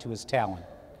tied to his talon.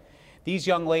 These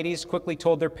young ladies quickly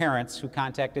told their parents, who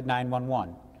contacted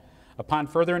 911. Upon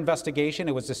further investigation,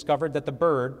 it was discovered that the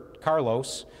bird,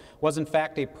 Carlos, was in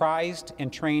fact a prized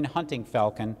and trained hunting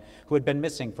falcon who had been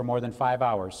missing for more than 5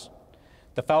 hours.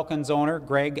 The falcon's owner,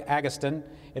 Greg Agustin,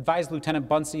 advised Lieutenant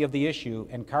Bunsey of the issue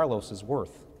and Carlos's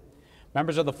worth.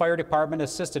 Members of the fire department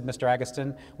assisted Mr.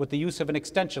 Agustin with the use of an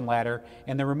extension ladder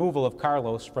and the removal of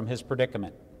Carlos from his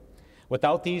predicament.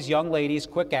 Without these young ladies'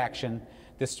 quick action,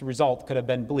 this result could have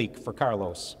been bleak for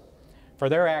Carlos. For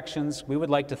their actions, we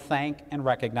would like to thank and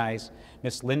recognize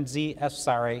Ms. Lindsay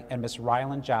Afsari and Ms.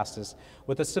 Rylan Justice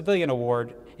with a civilian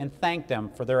award and thank them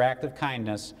for their act of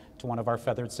kindness to one of our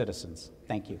feathered citizens.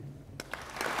 Thank you.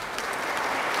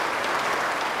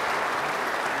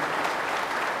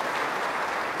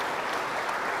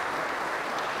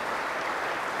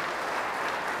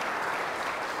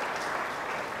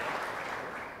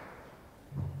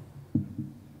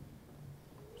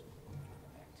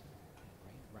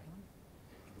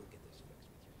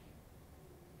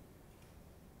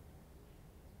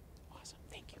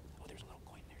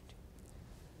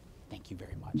 Thank you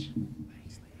very much.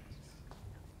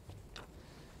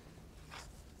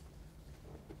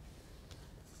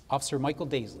 Officer Michael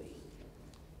Daisley.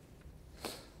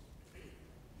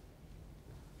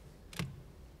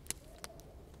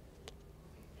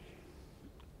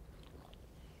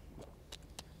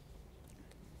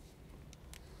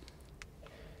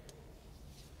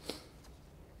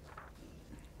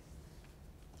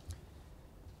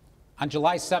 On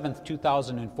July 7th,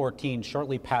 2014,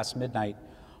 shortly past midnight,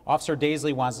 Officer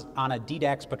Daisley was on a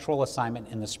DDAX patrol assignment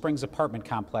in the Springs apartment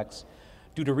complex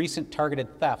due to recent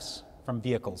targeted thefts from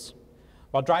vehicles.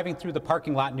 While driving through the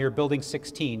parking lot near Building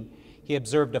 16, he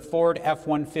observed a Ford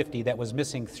F-150 that was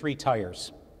missing 3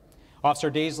 tires.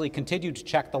 Officer Daisley continued to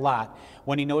check the lot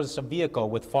when he noticed a vehicle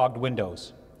with fogged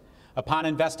windows. Upon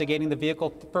investigating the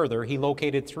vehicle further, he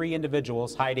located 3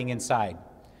 individuals hiding inside.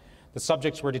 The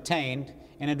subjects were detained.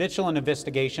 An initial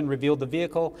investigation revealed the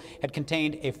vehicle had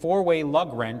contained a 4-way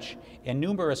lug wrench and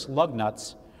numerous lug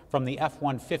nuts from the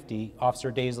F-150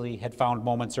 Officer Daisley had found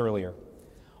moments earlier.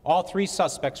 All 3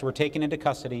 suspects were taken into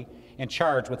custody and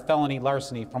charged with felony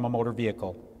larceny from a motor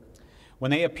vehicle.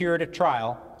 When they appeared at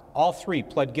trial, all 3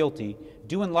 pled guilty,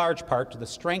 due in large part to the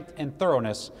strength and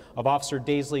thoroughness of Officer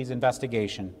Daisley's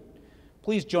investigation.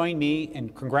 Please join me in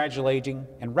congratulating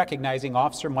and recognizing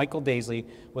Officer Michael Daisley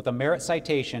with a merit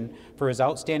citation for his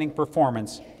outstanding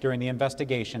performance during the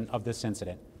investigation of this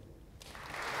incident.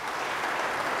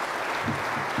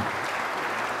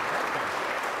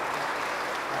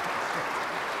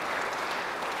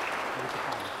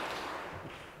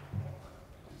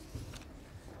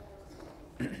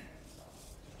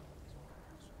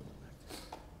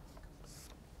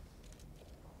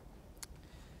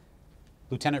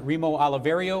 Lieutenant Remo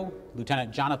Oliverio,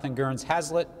 Lieutenant Jonathan Gurns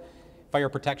Hazlitt, Fire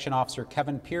Protection Officer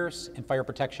Kevin Pierce, and Fire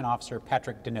Protection Officer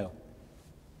Patrick Deneau.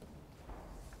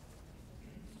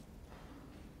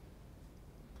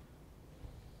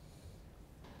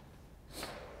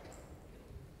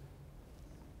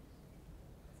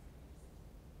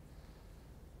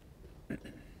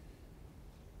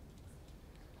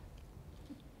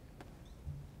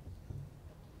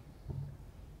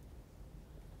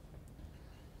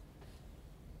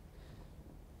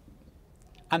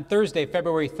 On Thursday,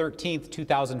 February 13,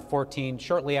 2014,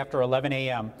 shortly after 11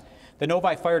 a.m., the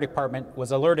Novi Fire Department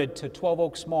was alerted to 12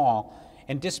 Oaks Mall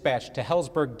and dispatched to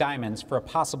Hellsberg Diamonds for a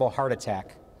possible heart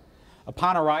attack.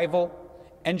 Upon arrival,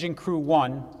 Engine Crew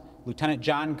 1, Lieutenant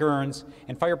John Gurns,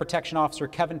 and Fire Protection Officer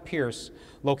Kevin Pierce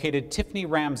located Tiffany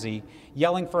Ramsey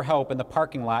yelling for help in the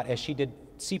parking lot as she did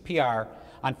CPR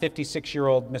on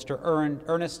 56-year-old Mr.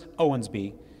 Ernest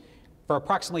Owensby for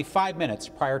approximately 5 minutes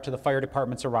prior to the fire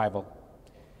department's arrival.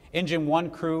 Engine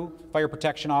 1 crew, Fire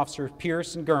Protection Officer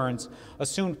Pierce and Gurns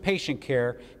assumed patient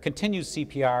care, continued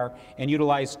CPR, and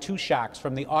utilized 2 shocks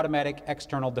from the automatic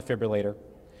external defibrillator.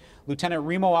 Lieutenant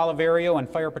Remo Oliverio and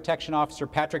Fire Protection Officer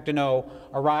Patrick Deneau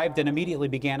arrived and immediately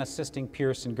began assisting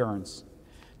Pierce and Gurns.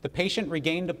 The patient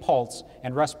regained a pulse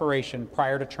and respiration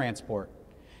prior to transport.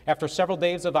 After several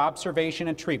days of observation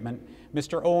and treatment,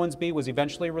 Mr. Owensby was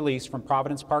eventually released from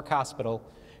Providence Park Hospital,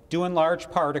 due in large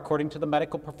part, according to the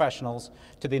medical professionals,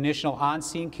 to the initial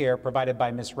on-scene care provided by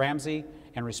Ms. Ramsey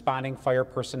and responding fire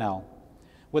personnel.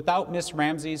 Without Ms.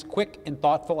 Ramsey's quick and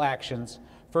thoughtful actions,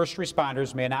 first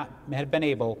responders may not have been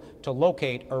able to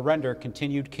locate or render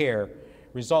continued care,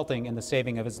 resulting in the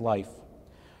saving of his life.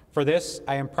 For this,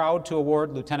 I am proud to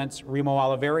award Lieutenants Remo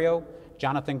Oliverio,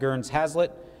 Jonathan Gurns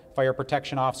Hazlitt, Fire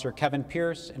Protection Officer Kevin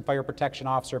Pierce, and Fire Protection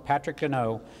Officer Patrick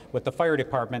Deneau with the Fire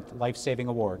Department Life Saving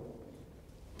Award.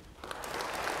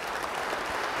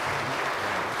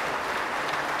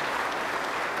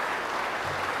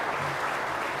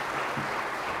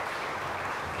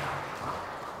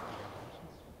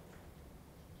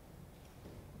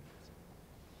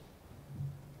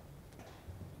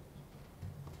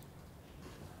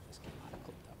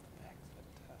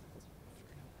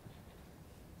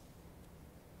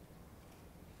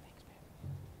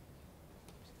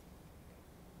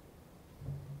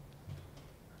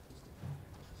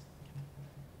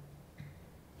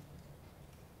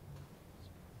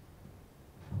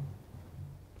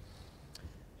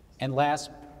 And last,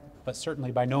 but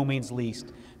certainly by no means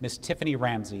least, Ms. Tiffany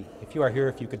Ramsey. If you are here,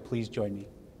 if you could please join me.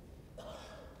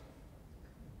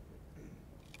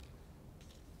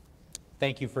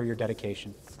 Thank you for your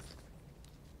dedication.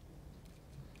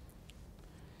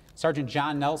 Sergeant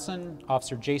John Nelson,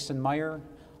 Officer Jason Meyer,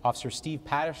 Officer Steve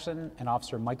Patterson, and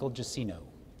Officer Michael Giacino.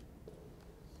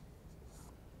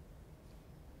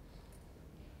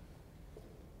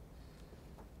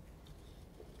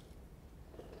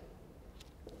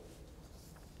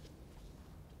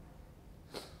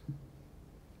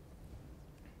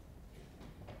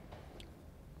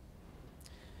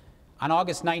 On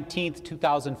August 19,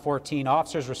 2014,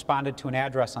 officers responded to an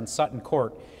address on Sutton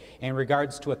Court in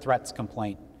regards to a threats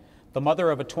complaint. The mother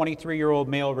of a 23-year-old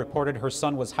male reported her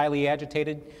son was highly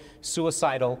agitated,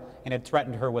 suicidal, and had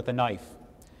threatened her with a knife.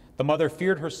 The mother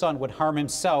feared her son would harm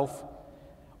himself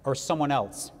or someone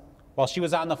else. While she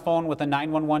was on the phone with a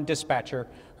 911 dispatcher,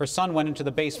 her son went into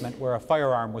the basement where a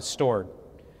firearm was stored.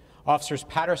 Officers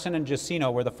Patterson and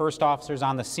Jacino were the first officers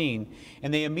on the scene,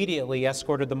 and they immediately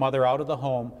escorted the mother out of the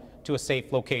home to a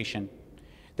safe location.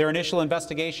 Their initial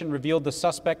investigation revealed the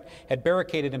suspect had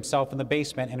barricaded himself in the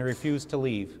basement and refused to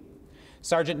leave.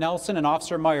 Sergeant Nelson and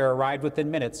Officer Meyer arrived within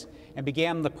minutes and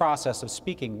began the process of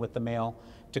speaking with the male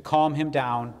to calm him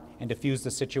down and defuse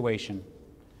the situation.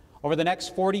 Over the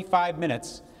next 45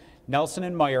 minutes, Nelson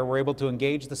and Meyer were able to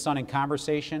engage the son in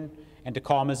conversation and to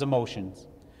calm his emotions.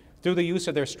 Through the use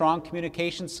of their strong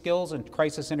communication skills and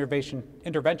crisis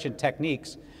intervention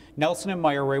techniques, Nelson and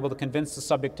Meyer were able to convince the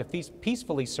subject to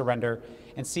peacefully surrender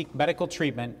and seek medical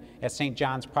treatment at St.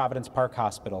 John's Providence Park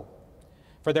Hospital.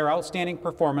 For their outstanding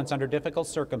performance under difficult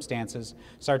circumstances,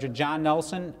 Sergeant John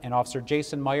Nelson and Officer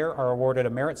Jason Meyer are awarded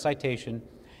a merit citation,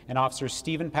 and Officers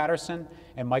Stephen Patterson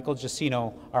and Michael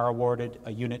Jacino are awarded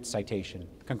a unit citation.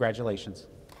 Congratulations.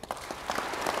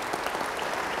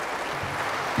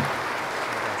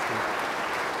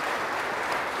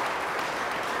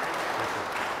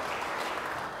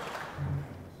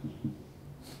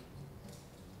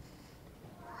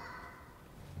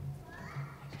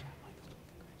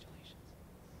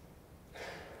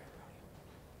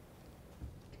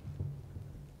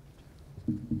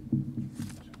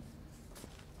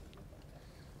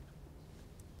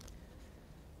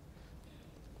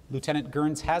 Lieutenant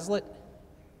Gerns Hazlitt,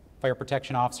 Fire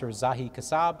Protection Officer Zahi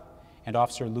Kassab, and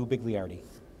Officer Lou Bigliardi.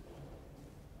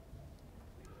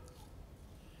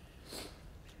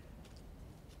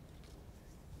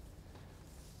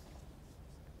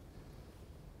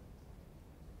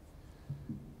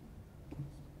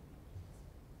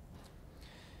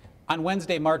 On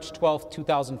Wednesday, March 12,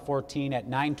 2014, at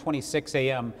 9:26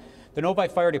 a.m., the Novi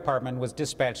Fire Department was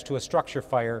dispatched to a structure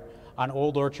fire on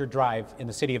Old Orchard Drive in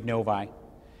the city of Novi.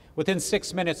 Within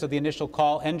 6 minutes of the initial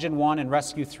call, Engine 1 and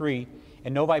Rescue 3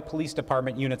 and Novi Police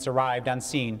Department units arrived on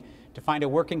scene to find a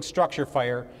working structure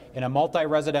fire in a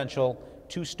multi-residential,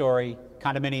 two-story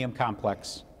condominium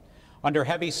complex. Under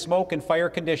heavy smoke and fire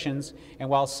conditions, and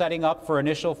while setting up for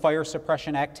initial fire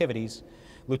suppression activities,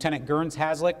 Lieutenant Gerns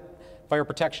Hazlitt, Fire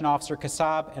Protection Officer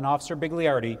Kassab, and Officer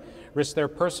Bigliardi risked their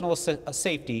personal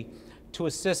safety to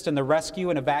assist in the rescue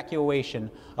and evacuation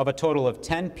of a total of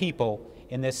 10 people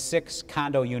in this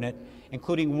 6-condo unit,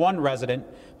 including one resident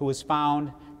who was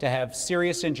found to have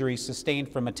serious injuries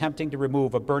sustained from attempting to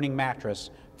remove a burning mattress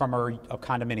from a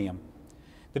condominium.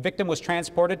 The victim was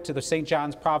transported to the St.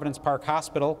 John's Providence Park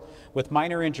Hospital with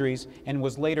minor injuries and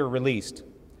was later released.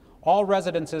 All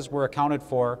residences were accounted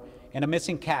for, and a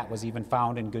missing cat was even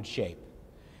found in good shape.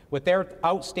 Without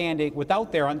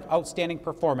their outstanding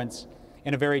performance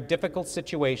in a very difficult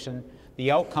situation,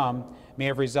 the outcome may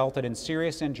have resulted in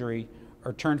serious injury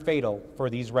or turned fatal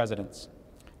for these residents.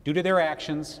 Due to their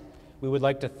actions, we would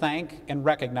like to thank and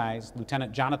recognize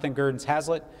Lieutenant Jonathan Gerns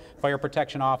Hazlitt, Fire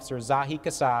Protection Officer Zahi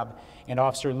Kassab, and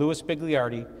Officer Louis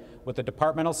Bigliardi with the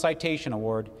Departmental Citation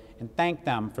Award, and thank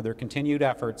them for their continued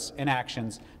efforts and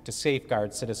actions to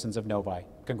safeguard citizens of Novi.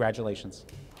 Congratulations.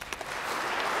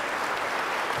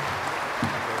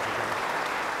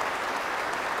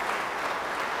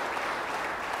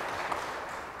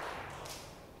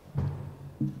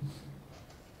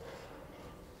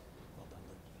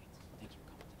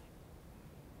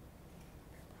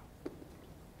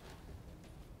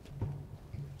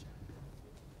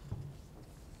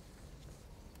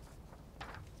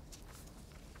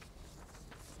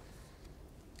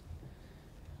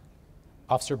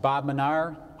 Officer Bob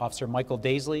Minar, Officer Michael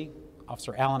Daisley,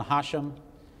 Officer Alan Hashem,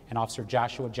 and Officer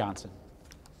Joshua Johnson.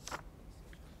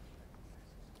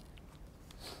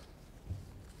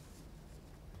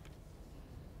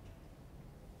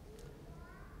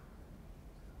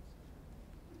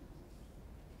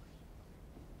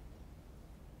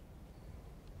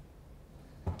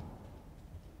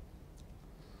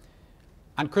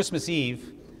 On Christmas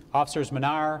Eve, Officers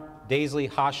Minar, Daisley,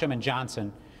 Hashem, and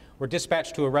Johnson were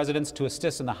dispatched to a residence to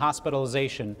assist in the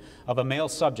hospitalization of a male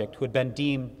subject who had been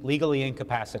deemed legally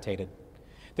incapacitated.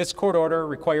 This court order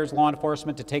requires law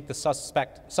enforcement to take the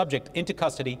subject into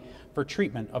custody for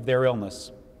treatment of their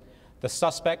illness. The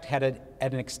suspect had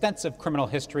an extensive criminal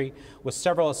history with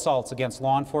several assaults against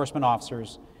law enforcement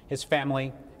officers, his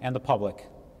family, and the public.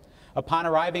 Upon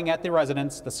arriving at the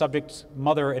residence, the subject's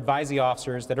mother advised the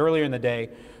officers that earlier in the day,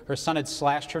 her son had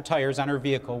slashed her tires on her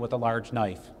vehicle with a large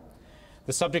knife.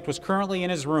 The subject was currently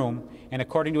in his room, and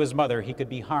according to his mother, he could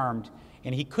be armed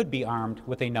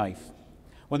with a knife.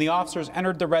 When the officers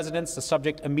entered the residence, the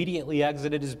subject immediately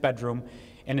exited his bedroom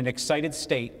in an excited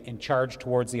state and charged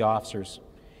towards the officers.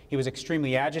 He was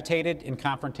extremely agitated and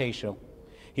confrontational.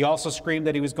 He also screamed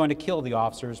that he was going to kill the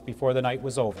officers before the night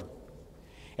was over.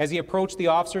 As he approached the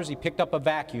officers, he picked up a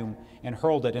vacuum and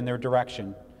hurled it in their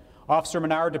direction. Officer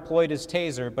Menard deployed his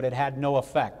taser, but it had no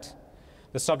effect.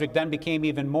 The subject then became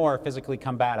even more physically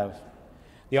combative.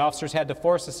 The officers had to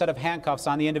force a set of handcuffs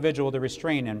on the individual to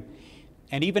restrain him,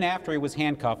 and even after he was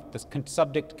handcuffed, the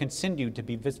subject continued to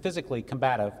be physically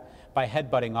combative by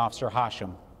headbutting Officer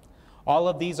Hashem. All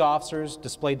of these officers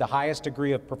displayed the highest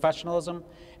degree of professionalism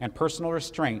and personal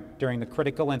restraint during the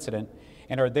critical incident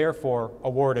and are therefore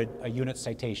awarded a unit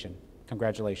citation.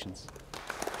 Congratulations.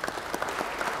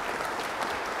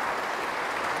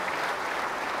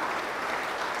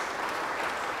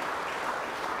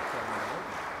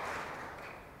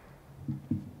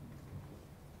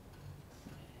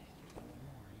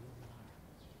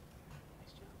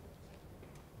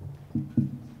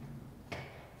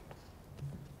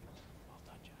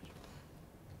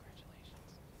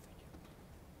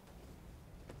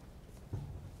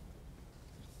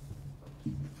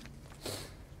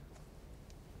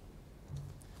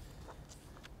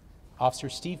 Officer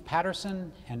Steve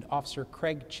Patterson and Officer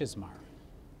Craig Chismar.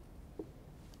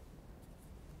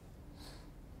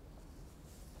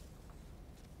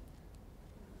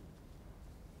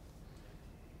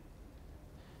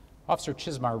 Officer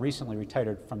Chismar recently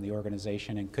retired from the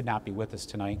organization and could not be with us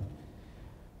tonight.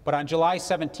 But on July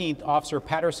 17th, Officer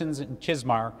Patterson and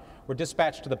Chismar were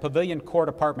dispatched to the Pavilion Court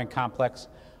apartment complex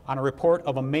on a report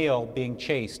of a male being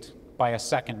chased by a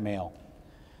second male.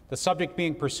 The subject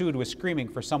being pursued was screaming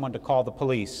for someone to call the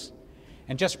police.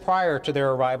 And just prior to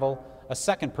their arrival, a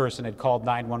second person had called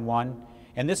 911,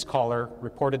 and this caller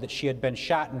reported that she had been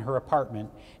shot in her apartment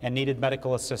and needed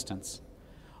medical assistance.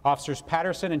 Officers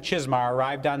Patterson and Chismar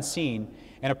arrived on scene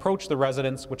and approached the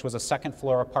residence, which was a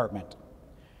second-floor apartment.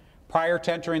 Prior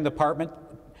to entering the apartment,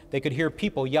 they could hear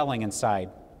people yelling inside.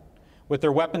 With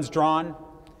their weapons drawn,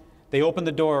 they opened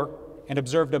the door and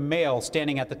observed a male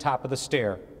standing at the top of the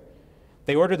stair.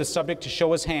 They ordered the subject to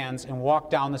show his hands and walk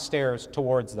down the stairs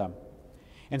towards them.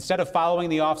 Instead of following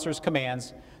the officer's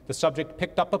commands, the subject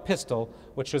picked up a pistol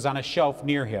which was on a shelf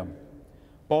near him.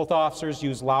 Both officers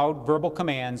used loud verbal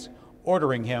commands,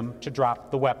 ordering him to drop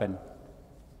the weapon.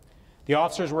 The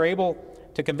officers were able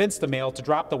to convince the male to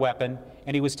drop the weapon,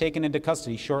 and he was taken into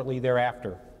custody shortly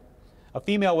thereafter. A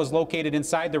female was located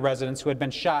inside the residence who had been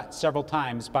shot several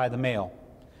times by the male.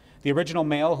 The original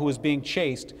male, who was being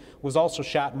chased, was also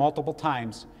shot multiple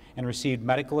times and received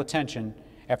medical attention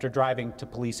after driving to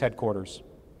police headquarters.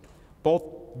 Both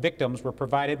victims were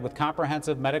provided with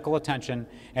comprehensive medical attention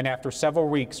and after several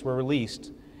weeks were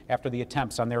released after the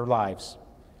attempts on their lives.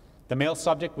 The male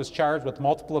subject was charged with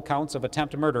multiple counts of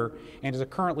attempted murder and is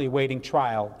currently awaiting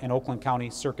trial in Oakland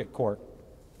County Circuit Court.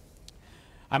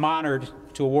 I'm honored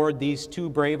to award these two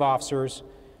brave officers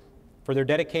for their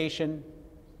dedication,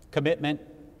 commitment,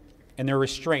 and their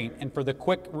restraint, and for the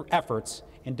quick efforts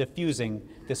in diffusing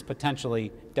this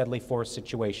potentially deadly force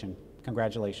situation.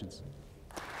 Congratulations.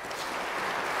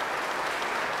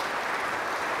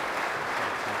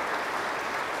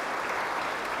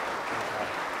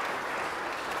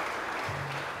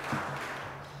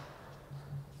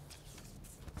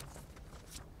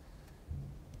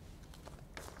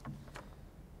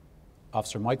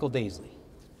 Officer Michael Daisley.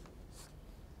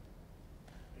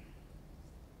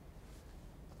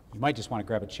 You might just want to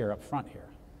grab a chair up front here.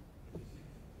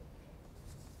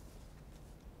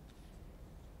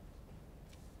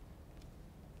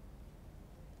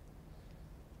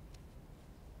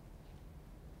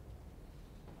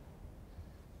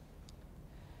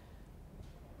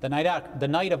 The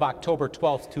night of October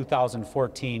 12th,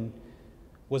 2014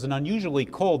 was an unusually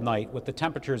cold night with the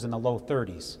temperatures in the low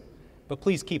 30s. But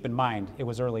please keep in mind, it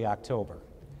was early October.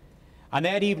 On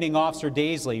that evening, Officer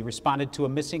Daisley responded to a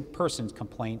missing persons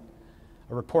complaint,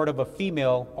 a report of a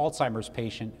female Alzheimer's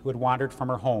patient who had wandered from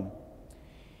her home.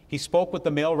 He spoke with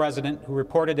the male resident who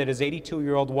reported that his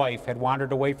 82-year-old wife had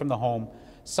wandered away from the home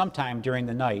sometime during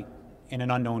the night in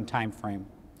an unknown time frame.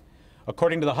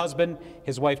 According to the husband,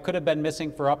 his wife could have been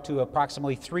missing for up to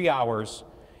approximately 3 hours,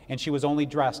 and she was only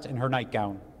dressed in her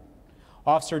nightgown.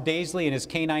 Officer Daisley and his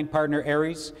canine partner,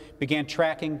 Aries, began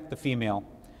tracking the female.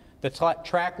 The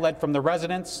track led from the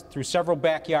residence through several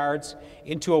backyards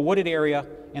into a wooded area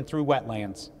and through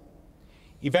wetlands.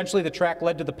 Eventually, the track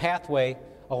led to the pathway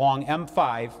along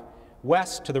M5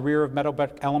 west to the rear of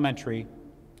Meadowbrook Elementary.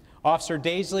 Officer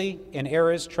Daisley and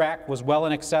Aries' track was well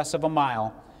in excess of a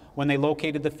mile when they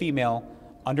located the female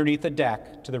underneath the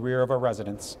deck to the rear of our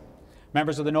residence.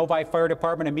 Members of the Novi Fire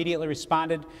Department immediately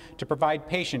responded to provide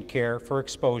patient care for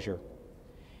exposure.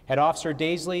 Had Officer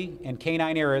Daisley and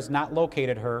K9 Aries not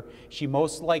located her, she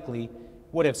most likely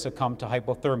would have succumbed to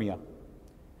hypothermia.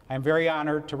 I am very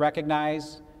honored to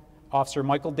recognize Officer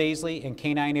Michael Daisley and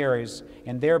K-9 Ares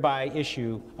and thereby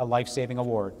issue a life-saving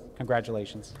award.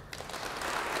 Congratulations.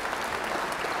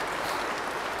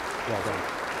 Well done.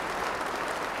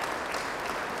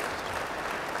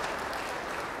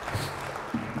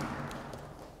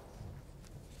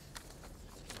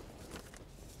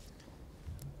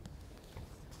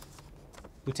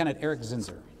 Lieutenant Eric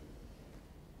Zinser.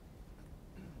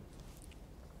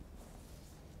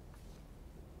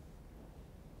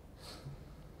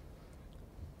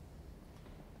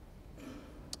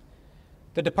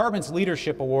 The department's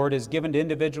Leadership Award is given to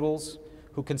individuals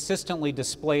who consistently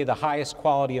display the highest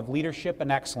quality of leadership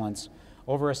and excellence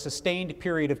over a sustained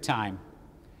period of time.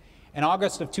 In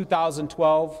August of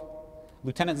 2012,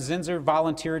 Lieutenant Zinser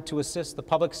volunteered to assist the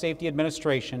Public Safety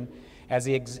Administration as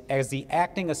the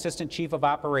acting Assistant Chief of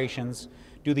Operations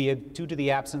due to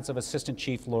the absence of Assistant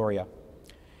Chief Loria.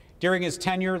 During his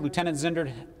tenure, Lieutenant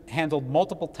Zinser handled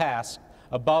multiple tasks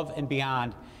above and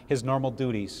beyond his normal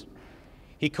duties.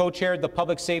 He co-chaired the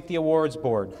Public Safety Awards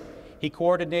Board. He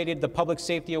coordinated the Public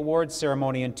Safety Awards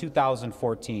ceremony in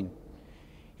 2014.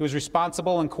 He was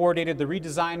responsible and coordinated the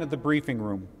redesign of the briefing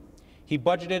room. He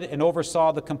budgeted and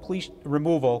oversaw the complete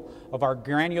removal of our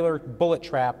granular bullet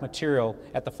trap material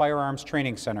at the Firearms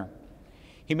Training Center.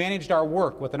 He managed our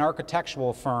work with an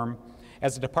architectural firm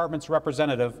as the department's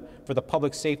representative for the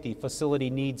Public Safety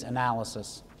Facility Needs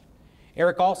Analysis.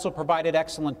 Eric also provided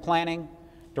excellent planning,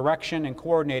 direction, and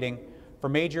coordinating for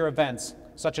major events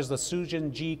such as the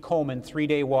Susan G. Komen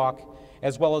 3-day walk,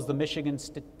 as well as the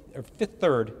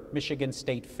Third Michigan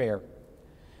State Fair.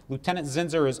 Lieutenant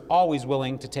Zinser is always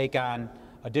willing to take on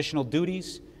additional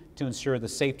duties to ensure the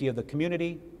safety of the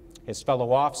community, his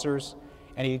fellow officers,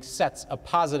 and he sets a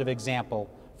positive example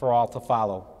for all to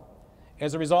follow.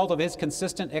 As a result of his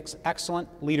consistent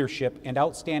excellent leadership and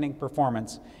outstanding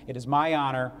performance, it is my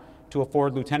honor to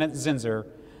afford Lieutenant Zinser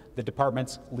the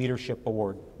department's Leadership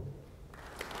Award.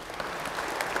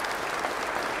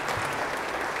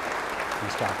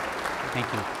 Nice job. Thank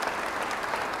you.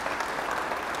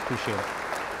 Appreciate it.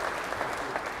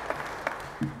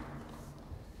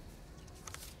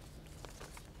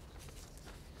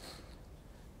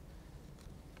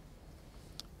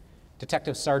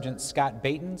 Detective Sergeant Scott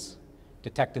Batens,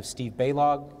 Detective Steve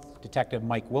Baylog, Detective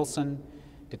Mike Wilson,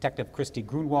 Detective Christy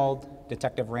Grunwald,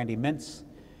 Detective Randy Mintz,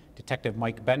 Detective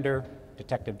Mike Bender,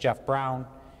 Detective Jeff Brown,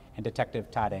 and Detective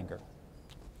Todd Anger.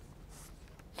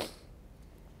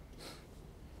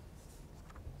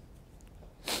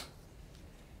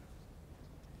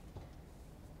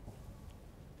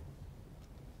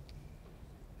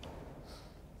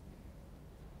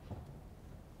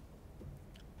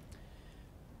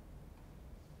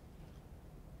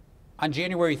 On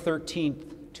January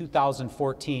 13,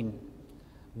 2014,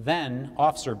 then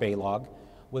Officer Baylog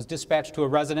was dispatched to a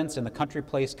residence in the Country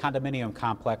Place condominium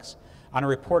complex on a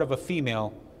report of a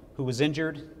female who was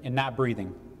injured and not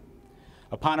breathing.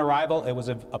 Upon arrival, it was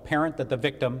apparent that the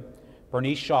victim,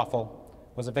 Bernice Schoffel,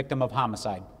 was a victim of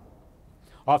homicide.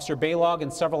 Officer Baylog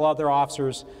and several other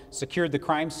officers secured the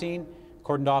crime scene,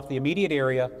 cordoned off the immediate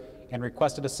area, and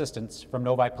requested assistance from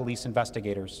Novi police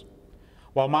investigators.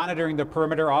 While monitoring the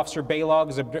perimeter, Officer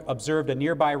Baylog observed a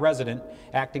nearby resident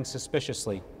acting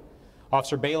suspiciously.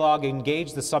 Officer Baylog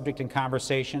engaged the subject in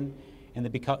conversation, and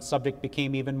the subject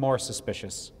became even more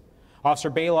suspicious.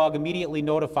 Officer Baylog immediately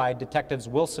notified Detectives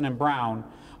Wilson and Brown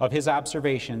of his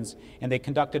observations, and they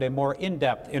conducted a more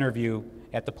in-depth interview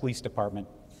at the police department.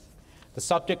 The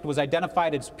subject was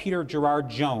identified as Peter Gerard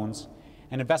Jones,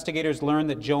 and investigators learned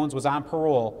that Jones was on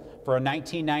parole for a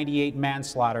 1998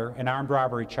 manslaughter and armed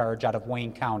robbery charge out of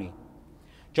Wayne County.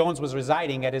 Jones was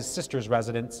residing at his sister's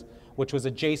residence, which was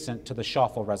adjacent to the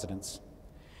Schoffel residence.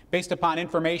 Based upon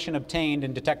information obtained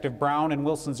in Detective Brown and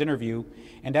Wilson's interview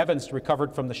and evidence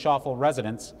recovered from the Schoffel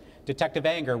residence, Detective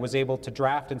Anger was able to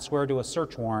draft and swear to a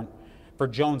search warrant for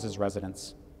Jones's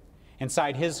residence.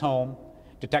 Inside his home,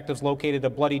 detectives located a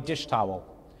bloody dish towel,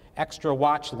 extra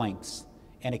watch links,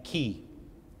 and a key.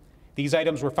 These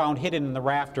items were found hidden in the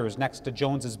rafters next to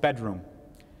Jones's bedroom.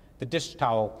 The dish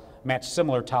towel matched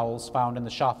similar towels found in the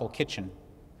Schoffel kitchen.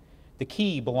 The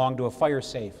key belonged to a fire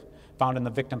safe found in the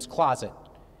victim's closet,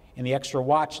 and the extra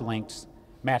watch links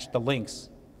matched the links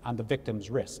on the victim's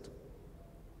wrist.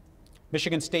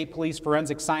 Michigan State Police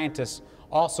forensic scientists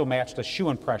also matched a shoe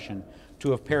impression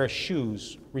to a pair of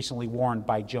shoes recently worn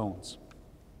by Jones.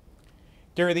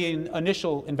 During the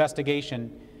initial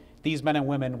investigation, these men and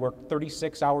women worked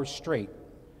 36 hours straight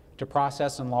to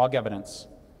process and log evidence,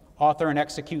 author and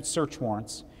execute search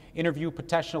warrants, interview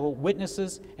potential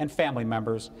witnesses and family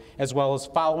members, as well as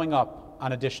following up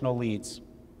on additional leads.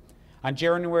 On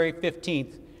January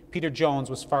 15th, Peter Jones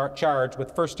was charged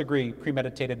with first-degree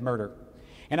premeditated murder.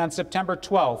 And on September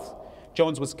 12th,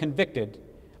 Jones was convicted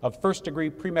of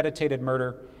first-degree premeditated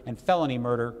murder and felony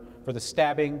murder for the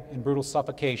stabbing and brutal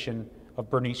suffocation of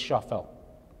Bernice Schaffel.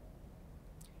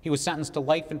 He was sentenced to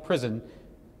life in prison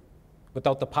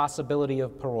without the possibility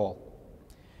of parole.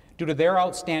 Due to their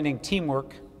outstanding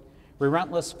teamwork,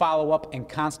 relentless follow-up, and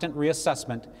constant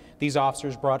reassessment, these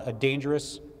officers brought a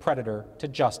dangerous predator to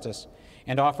justice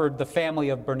and offered the family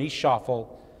of Bernice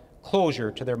Schaffel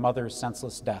closure to their mother's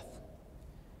senseless death.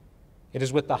 It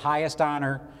is with the highest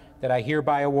honor that I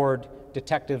hereby award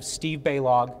Detective Steve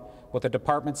Baylog with a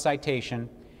department citation,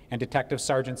 and Detective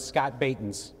Sergeant Scott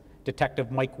Batens,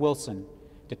 Detective Mike Wilson,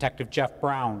 Detective Jeff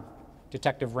Brown,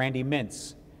 Detective Randy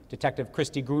Mintz, Detective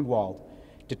Christy Grunwald,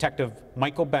 Detective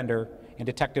Michael Bender, and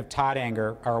Detective Todd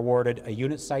Anger are awarded a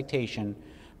unit citation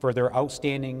for their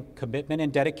outstanding commitment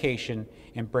and dedication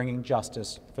in bringing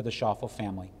justice for the Schaffel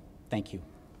family. Thank you.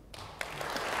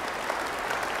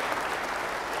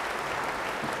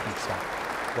 Thanks, Scott.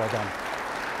 Well done.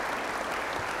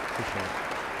 Appreciate it.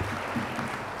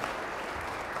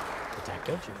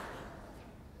 Detective.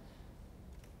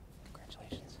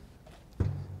 Congratulations.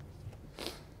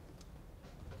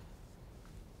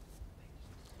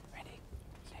 Randy,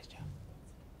 nice job.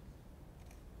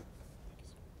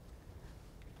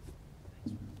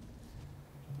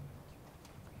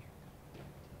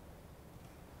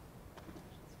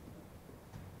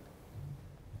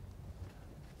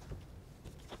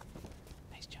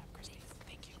 Nice job, Christy.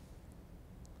 Thank you.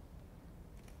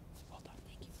 Well done.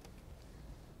 Thank you.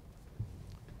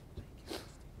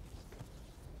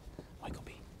 Michael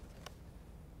B.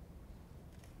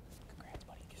 Congrats,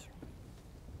 buddy. Yes, sir.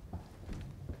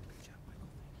 Good job, Michael.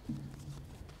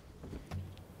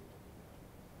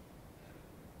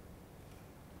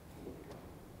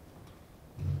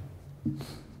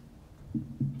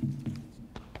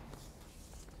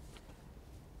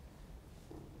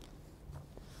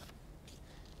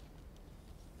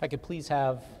 If I could please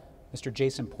have Mr.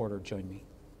 Jason Porter join me.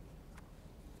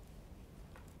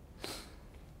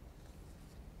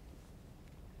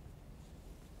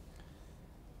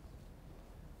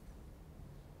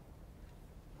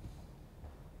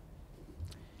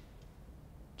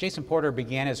 Jason Porter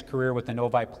began his career with the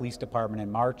Novi Police Department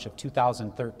in March of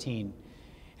 2013 and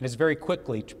has very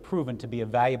quickly proven to be a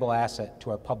valuable asset to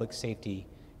our public safety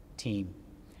team.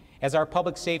 As our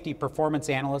public safety performance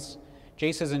analyst,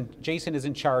 Jason is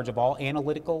in charge of all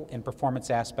analytical and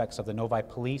performance aspects of the Novi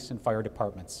Police and Fire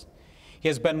Departments. He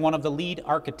has been one of the lead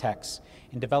architects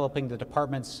in developing the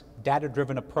department's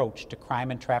data-driven approach to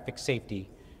crime and traffic safety,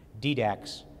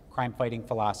 DDAC's crime-fighting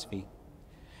philosophy.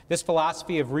 This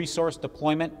philosophy of resource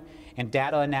deployment and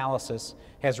data analysis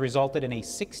has resulted in a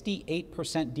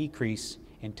 68% decrease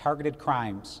in targeted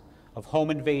crimes of home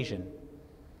invasion,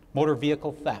 motor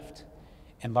vehicle theft,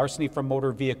 and larceny from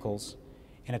motor vehicles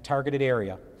in a targeted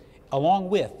area, along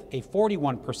with a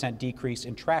 41% decrease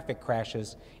in traffic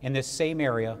crashes in this same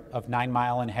area of 9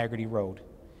 Mile and Haggerty Road.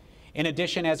 In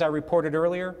addition, as I reported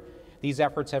earlier, these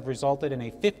efforts have resulted in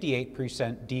a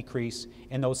 58% decrease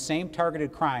in those same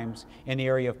targeted crimes in the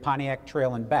area of Pontiac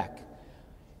Trail and Beck.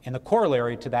 And the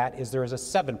corollary to that is there is a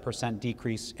 7%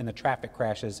 decrease in the traffic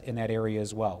crashes in that area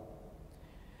as well.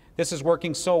 This is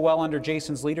working so well under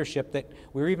Jason's leadership that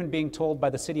we're even being told by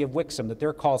the city of Wixom that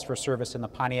their calls for service in the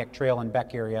Pontiac Trail and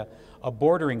Beck area, a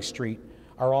bordering street,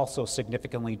 are also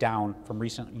significantly down from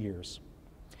recent years.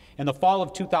 In the fall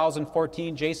of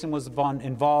 2014, Jason was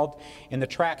involved in the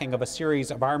tracking of a series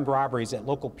of armed robberies at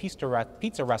local pizza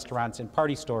restaurants and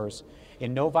party stores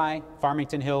in Novi,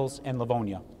 Farmington Hills, and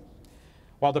Livonia.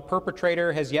 While the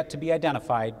perpetrator has yet to be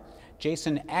identified,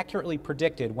 Jason accurately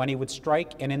predicted when he would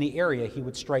strike and in the area he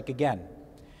would strike again.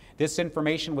 This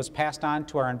information was passed on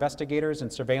to our investigators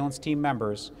and surveillance team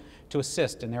members to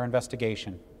assist in their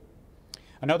investigation.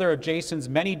 Another of Jason's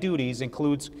many duties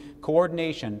includes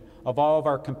coordination of all of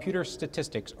our computer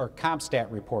statistics, or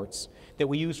CompStat reports, that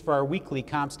we use for our weekly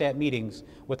CompStat meetings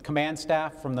with command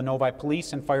staff from the Novi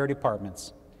Police and Fire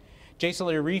Departments. Jason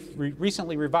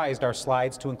recently revised our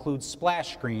slides to include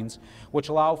splash screens, which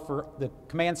allow for the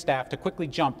command staff to quickly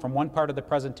jump from one part of the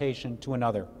presentation to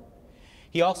another.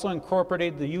 He also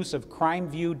incorporated the use of Crime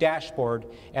View dashboard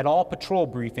at all patrol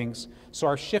briefings, so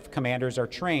our shift commanders are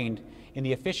trained in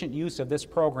the efficient use of this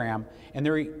program, and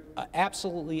they're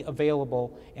absolutely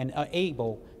available and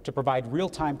able to provide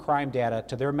real-time crime data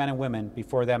to their men and women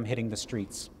before them hitting the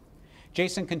streets.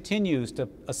 Jason continues to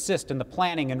assist in the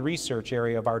planning and research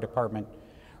area of our department,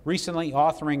 recently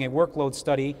authoring a workload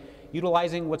study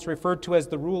utilizing what's referred to as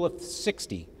the Rule of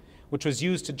 60, which was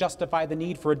used to justify the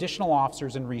need for additional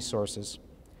officers and resources.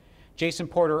 Jason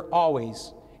Porter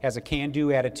always has a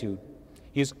can-do attitude.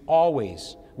 He is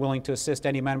always willing to assist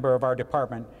any member of our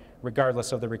department,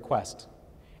 regardless of the request.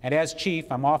 And as chief,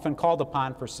 I'm often called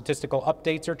upon for statistical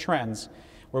updates or trends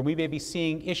where we may be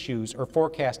seeing issues or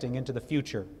forecasting into the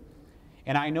future.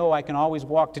 And I know I can always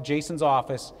walk to Jason's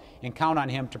office and count on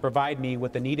him to provide me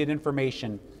with the needed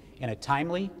information in a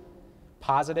timely,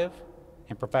 positive,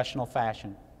 and professional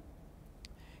fashion.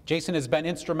 Jason has been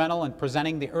instrumental in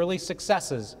presenting the early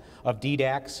successes of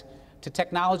DDACs to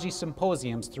technology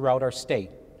symposiums throughout our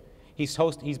state. He's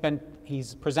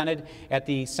presented at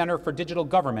the Center for Digital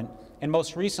Government and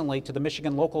most recently to the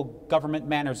Michigan Local Government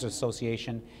Manners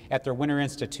Association at their Winter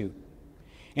Institute.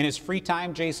 In his free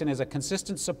time, Jason is a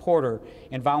consistent supporter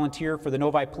and volunteer for the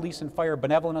Novi Police and Fire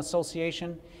Benevolent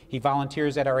Association. He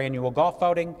volunteers at our annual golf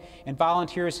outing and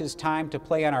volunteers his time to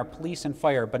play on our Police and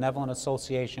Fire Benevolent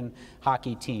Association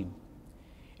hockey team.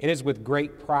 It is with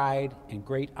great pride and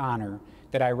great honor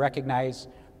that I recognize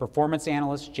performance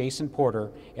analyst Jason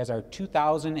Porter as our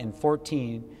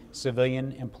 2014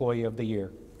 Civilian Employee of the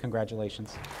Year.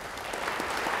 Congratulations.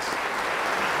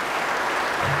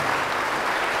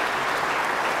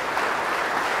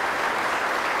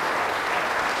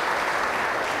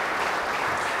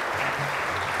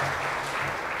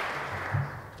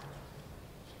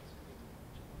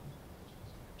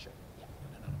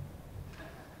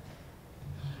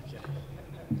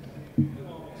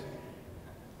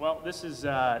 Well, this is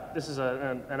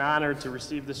an honor to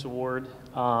receive this award.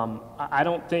 I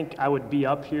don't think I would be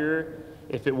up here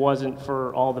if it wasn't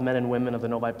for all the men and women of the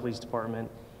Novi Police Department.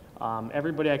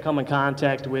 Everybody I come in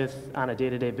contact with on a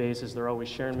day-to-day basis, they're always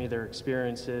sharing me their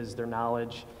experiences, their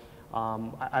knowledge.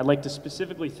 I'd like to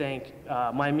specifically thank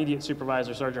my immediate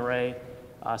supervisor, Sergeant Ray,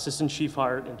 Assistant Chief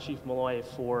Hart, and Chief Malloy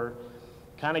for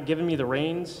kind of giving me the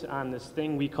reins on this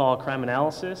thing we call crime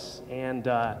analysis. And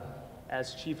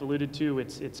as Chief alluded to,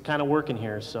 it's kind of working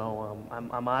here, so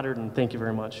I'm honored and thank you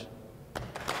very much.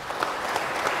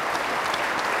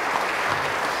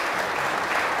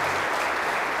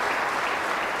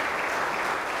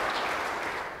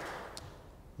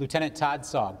 Lieutenant Todd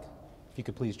Sogg, if you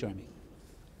could please join me.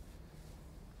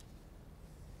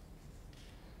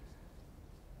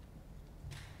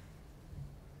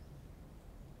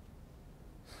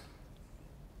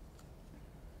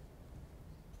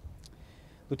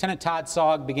 Lieutenant Todd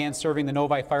Sogg began serving the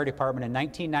Novi Fire Department in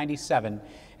 1997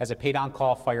 as a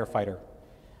paid-on-call firefighter.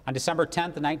 On December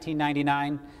 10th,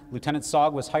 1999, Lieutenant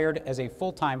Sogg was hired as a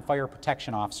full-time fire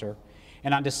protection officer,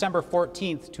 and on December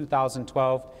 14th,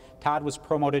 2012, Todd was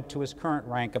promoted to his current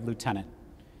rank of lieutenant.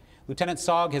 Lieutenant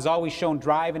Sogg has always shown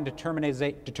drive and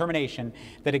determination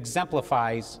that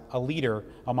exemplifies a leader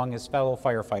among his fellow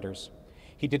firefighters.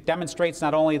 He demonstrates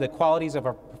not only the qualities of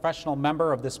a professional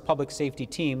member of this public safety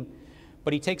team,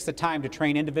 but he takes the time to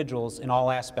train individuals in all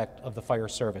aspects of the fire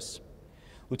service.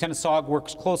 Lieutenant Sogg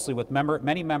works closely with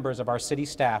many members of our city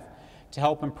staff to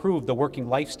help improve the working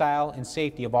lifestyle and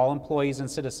safety of all employees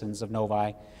and citizens of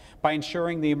Novi by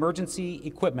ensuring the emergency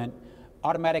equipment,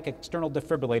 automatic external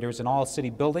defibrillators in all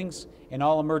city buildings, and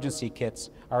all emergency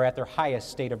kits are at their highest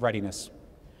state of readiness.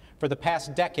 For the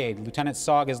past decade, Lieutenant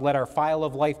Sogg has led our File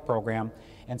of Life program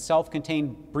and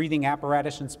self-contained breathing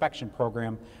apparatus inspection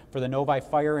program for the Novi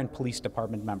Fire and Police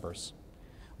Department members.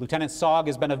 Lieutenant Sogg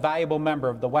has been a valuable member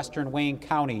of the Western Wayne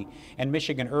County and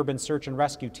Michigan Urban Search and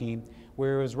Rescue Team,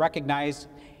 where he was recognized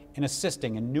in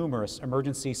assisting in numerous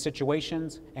emergency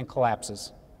situations and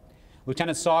collapses.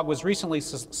 Lieutenant Sogg was recently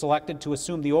selected to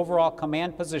assume the overall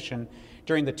command position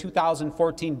during the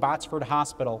 2014 Botsford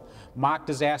Hospital mock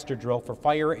disaster drill for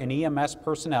fire and EMS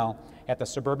personnel at the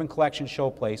Suburban Collection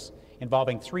Showplace,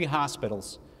 involving 3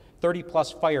 hospitals,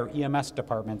 30-plus fire EMS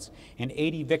departments, and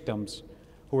 80 victims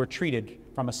who were treated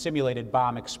from a simulated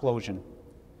bomb explosion.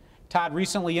 Todd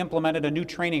recently implemented a new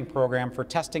training program for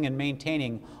testing and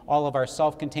maintaining all of our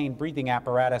self-contained breathing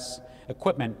apparatus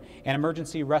equipment and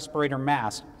emergency respirator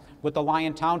masks with the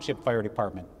Lyon Township Fire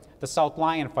Department, the South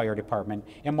Lyon Fire Department,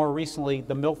 and more recently,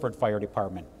 the Milford Fire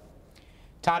Department.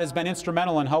 Todd has been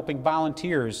instrumental in helping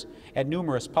volunteers at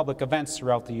numerous public events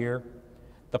throughout the year,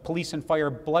 the Police and Fire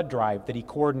Blood Drive that he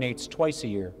coordinates twice a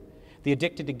year, the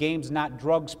Addicted to Games Not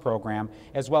Drugs program,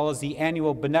 as well as the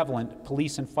annual benevolent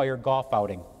Police and Fire golf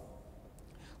outing.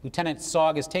 Lieutenant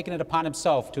Sogg has taken it upon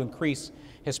himself to increase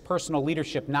his personal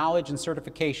leadership knowledge and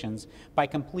certifications by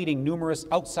completing numerous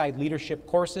outside leadership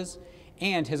courses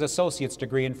and his associate's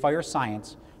degree in fire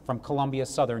science from Columbia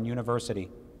Southern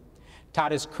University.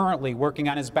 Todd is currently working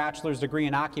on his bachelor's degree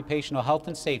in occupational health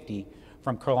and safety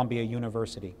from Columbia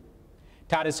University.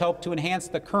 Todd has helped to enhance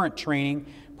the current training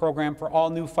program for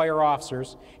all new fire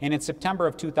officers, and in September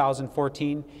of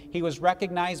 2014, he was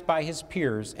recognized by his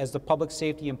peers as the Public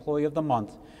Safety Employee of the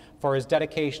Month for his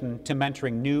dedication to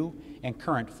mentoring new and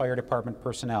current fire department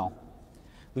personnel.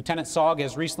 Lieutenant Saug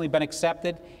has recently been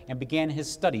accepted and began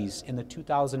his studies in the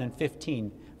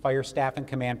 2015 Fire Staff and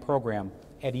Command program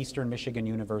at Eastern Michigan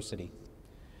University.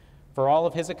 For all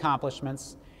of his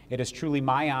accomplishments, it is truly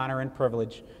my honor and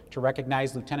privilege to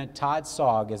recognize Lieutenant Todd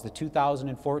Saug as the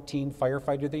 2014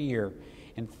 Firefighter of the Year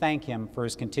and thank him for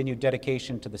his continued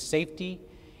dedication to the safety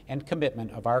and commitment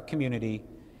of our community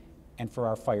and for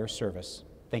our fire service.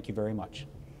 Thank you very much.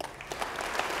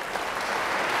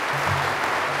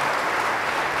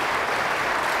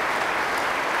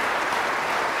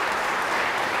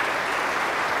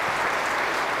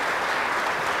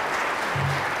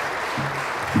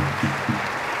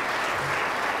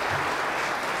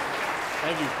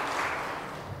 Thank you.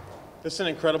 This is an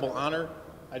incredible honor.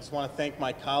 I just want to thank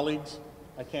my colleagues.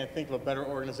 I can't think of a better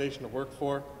organization to work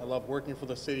for. I love working for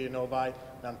the city of Novi, and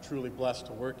I'm truly blessed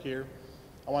to work here.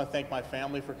 I want to thank my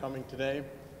family for coming today.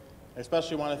 I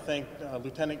especially want to thank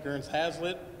Lieutenant Gerns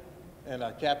Hazlitt and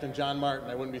Captain John Martin.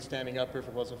 I wouldn't be standing up here if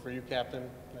it wasn't for you, Captain.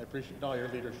 I appreciate all your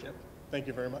leadership. Thank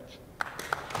you very much.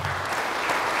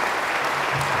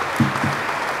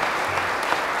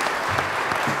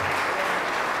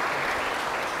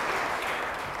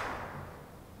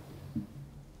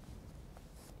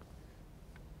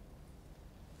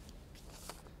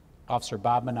 Officer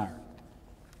Bob Menard.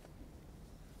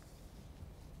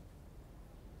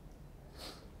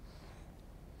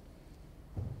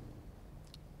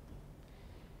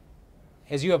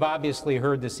 As you have obviously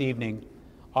heard this evening,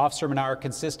 Officer Menard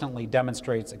consistently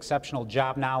demonstrates exceptional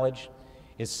job knowledge,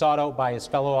 is sought out by his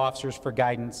fellow officers for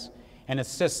guidance, and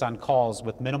assists on calls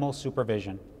with minimal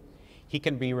supervision. He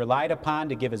can be relied upon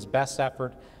to give his best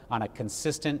effort on a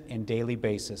consistent and daily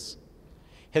basis.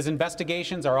 His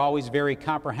investigations are always very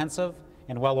comprehensive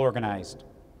and well organized.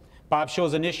 Bob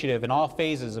shows initiative in all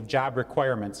phases of job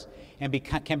requirements and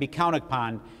can be counted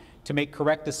upon to make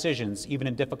correct decisions even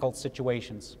in difficult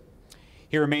situations.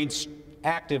 He remains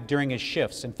active during his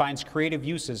shifts and finds creative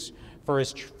uses for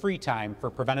his free time for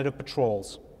preventative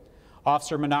patrols.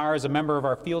 Officer Menard is a member of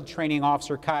our field training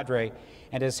officer cadre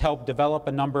and has helped develop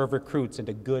a number of recruits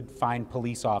into good, fine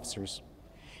police officers.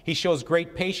 He shows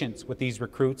great patience with these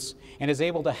recruits and is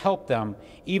able to help them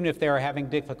even if they are having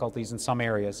difficulties in some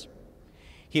areas.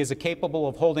 He is capable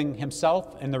of holding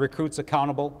himself and the recruits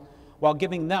accountable while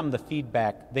giving them the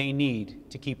feedback they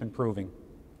need to keep improving.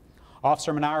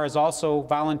 Officer Menard has also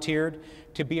volunteered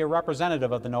to be a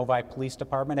representative of the Novi Police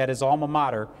Department at his alma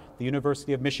mater, the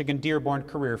University of Michigan Dearborn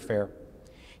Career Fair.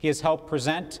 He has helped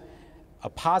present a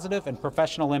positive and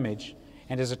professional image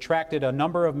and has attracted a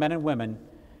number of men and women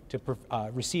to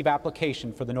receive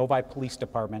application for the Novi Police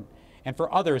Department and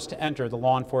for others to enter the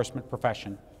law enforcement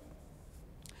profession.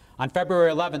 On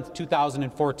February 11,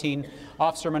 2014,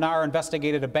 Officer Menard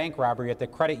investigated a bank robbery at the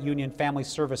Credit Union Family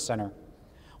Service Center.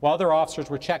 While other officers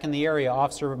were checking the area,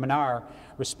 Officer Menard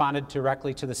responded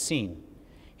directly to the scene.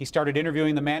 He started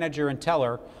interviewing the manager and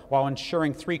teller while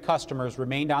ensuring 3 customers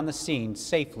remained on the scene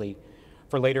safely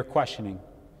for later questioning.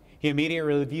 He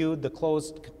immediately reviewed the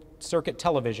closed circuit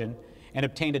television and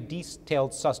obtained a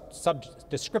detailed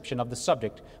description of the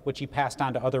subject, which he passed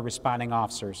on to other responding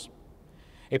officers.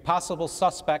 A possible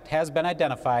suspect has been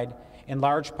identified in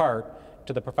large part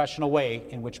to the professional way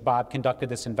in which Bob conducted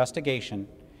this investigation,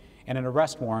 and an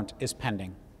arrest warrant is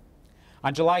pending.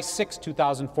 On July 6,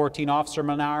 2014, Officer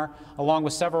Menard, along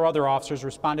with several other officers,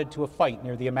 responded to a fight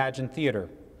near the Imagine Theater.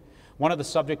 One of the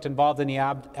subjects involved in the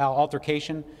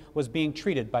altercation was being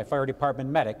treated by fire department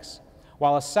medics,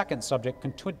 while a second subject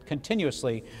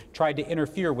continuously tried to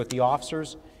interfere with the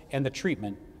officers and the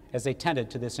treatment as they tended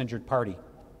to this injured party.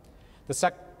 The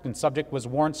second subject was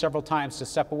warned several times to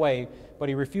step away, but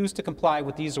he refused to comply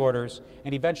with these orders,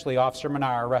 and eventually Officer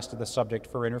Menard arrested the subject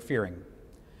for interfering.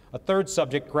 A third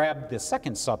subject grabbed the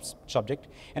second subject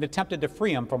and attempted to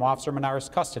free him from Officer Menard's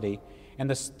custody, and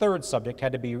this third subject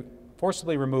had to be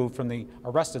forcibly removed from the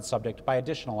arrested subject by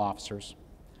additional officers.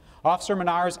 Officer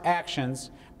Menard's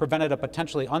actions prevented a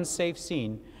potentially unsafe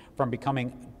scene from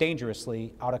becoming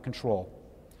dangerously out of control.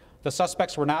 The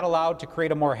suspects were not allowed to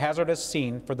create a more hazardous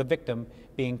scene for the victim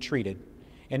being treated,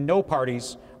 and no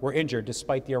parties were injured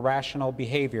despite the irrational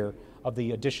behavior of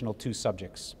the additional 2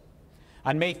 subjects.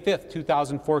 On May 5,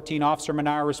 2014, Officer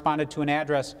Menard responded to an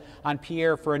address on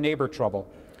Pierre for a neighbor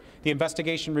trouble. The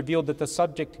investigation revealed that the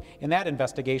subject in that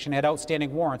investigation had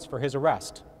outstanding warrants for his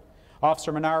arrest.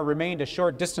 Officer Menard remained a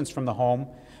short distance from the home,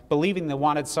 believing the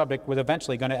wanted subject was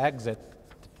eventually going to exit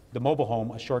the mobile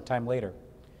home a short time later.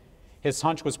 His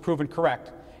hunch was proven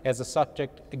correct, as the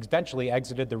subject eventually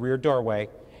exited the rear doorway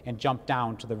and jumped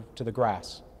down to the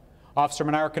grass. Officer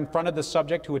Menard confronted the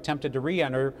subject who attempted to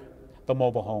re-enter the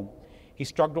mobile home. He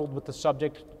struggled with the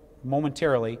subject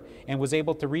momentarily and was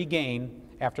able to regain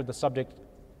after the subject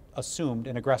assumed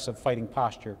an aggressive fighting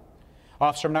posture.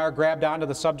 Officer Menard grabbed onto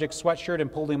the subject's sweatshirt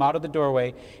and pulled him out of the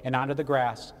doorway and onto the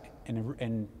grass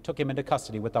and took him into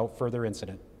custody without further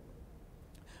incident.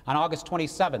 On August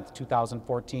 27,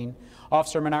 2014,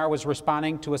 Officer Menard was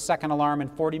responding to a second alarm in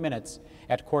 40 minutes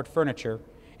at Court Furniture,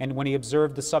 and when he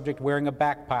observed the subject wearing a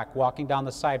backpack walking down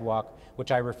the sidewalk,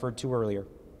 which I referred to earlier.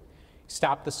 He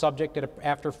stopped the subject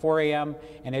after 4 a.m.,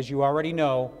 and as you already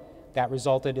know, that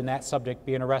resulted in that subject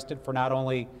being arrested for not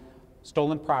only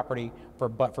stolen property,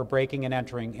 but for breaking and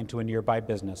entering into a nearby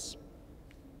business.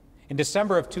 In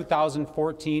December of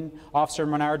 2014, Officer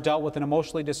Menard dealt with an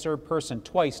emotionally disturbed person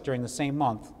twice during the same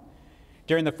month.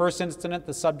 During the first incident,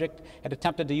 the subject had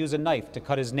attempted to use a knife to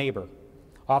cut his neighbor.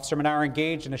 Officer Menard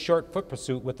engaged in a short foot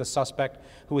pursuit with the suspect,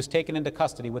 who was taken into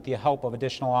custody with the help of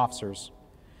additional officers.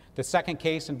 The second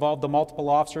case involved the multiple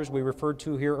officers we referred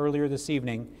to here earlier this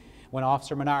evening when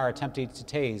Officer Menard attempted to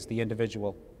tase the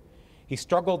individual. He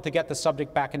struggled to get the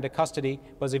subject back into custody,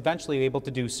 but was eventually able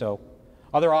to do so.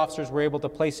 Other officers were able to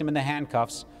place him in the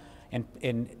handcuffs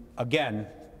and again,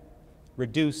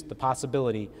 reduce the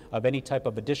possibility of any type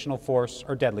of additional force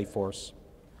or deadly force.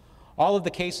 All of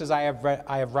the cases I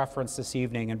have referenced this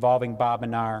evening involving Bob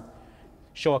Menard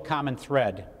show a common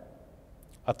thread,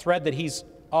 a thread that he's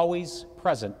always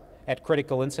present at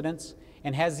critical incidents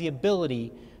and has the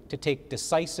ability to take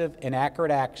decisive and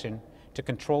accurate action to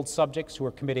controlled subjects who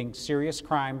are committing serious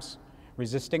crimes,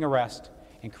 resisting arrest,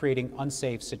 and creating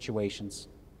unsafe situations.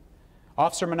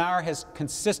 Officer Menard has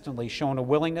consistently shown a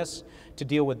willingness to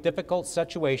deal with difficult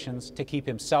situations to keep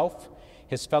himself,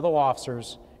 his fellow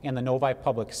officers, and the Novi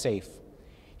public safe.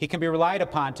 He can be relied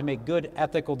upon to make good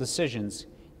ethical decisions,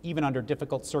 even under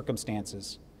difficult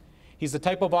circumstances. He's the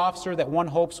type of officer that one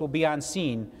hopes will be on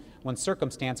scene when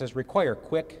circumstances require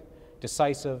quick,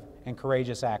 decisive, and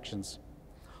courageous actions.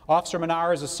 Officer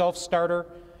Menard is a self-starter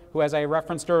who, as I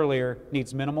referenced earlier,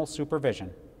 needs minimal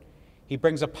supervision. He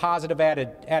brings a positive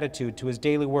attitude to his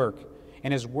daily work,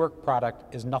 and his work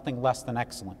product is nothing less than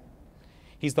excellent.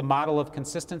 He's the model of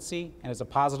consistency and is a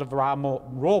positive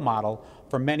role model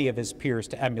for many of his peers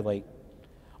to emulate.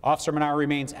 Officer Menard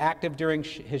remains active during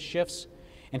his shifts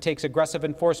and takes aggressive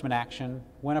enforcement action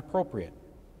when appropriate.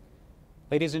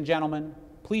 Ladies and gentlemen,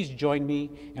 please join me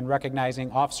in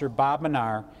recognizing Officer Bob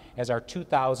Menard as our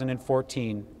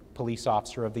 2014 Police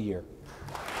Officer of the Year.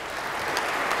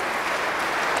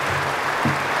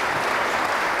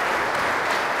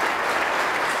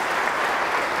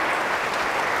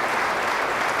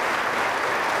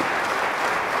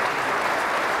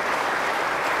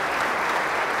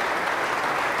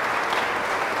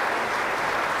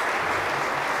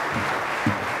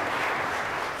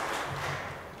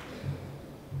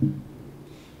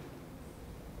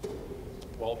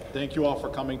 Well, thank you all for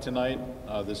coming tonight.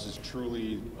 This is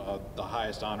truly the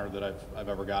highest honor that I've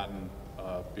ever gotten,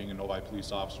 being a Novi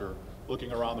police officer.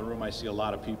 Looking around the room, I see a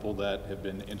lot of people that have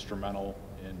been instrumental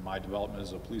in my development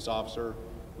as a police officer.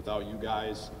 Without you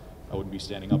guys, I wouldn't be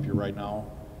standing up here right now.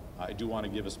 I do want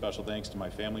to give a special thanks to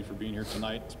my family for being here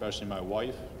tonight, especially my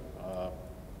wife,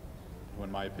 who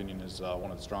in my opinion is one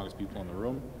of the strongest people in the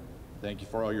room. Thank you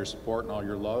for all your support and all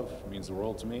your love. It means the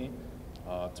world to me.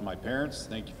 To my parents,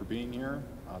 thank you for being here.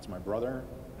 To my brother,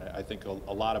 I think a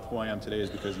lot of who I am today is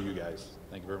because of you guys.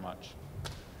 Thank you very much.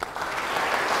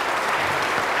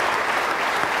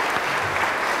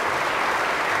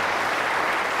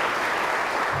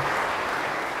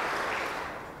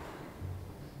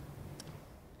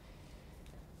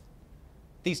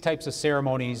 These types of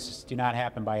ceremonies do not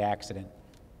happen by accident.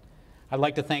 I'd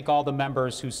like to thank all the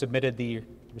members who submitted the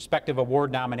respective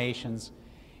award nominations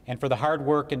and for the hard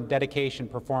work and dedication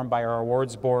performed by our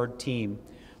awards board team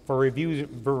for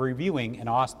reviewing and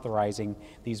authorizing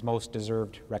these most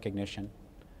deserved recognition.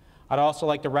 I'd also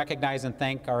like to recognize and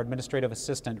thank our administrative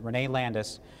assistant, Renee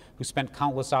Landis, who spent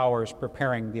countless hours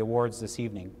preparing the awards this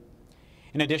evening.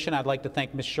 In addition, I'd like to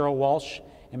thank Ms. Cheryl Walsh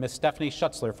and Ms. Stephanie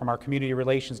Schutzler from our Community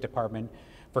Relations Department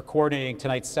for coordinating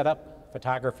tonight's setup,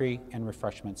 photography, and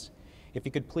refreshments. If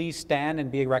you could please stand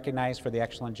and be recognized for the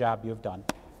excellent job you have done.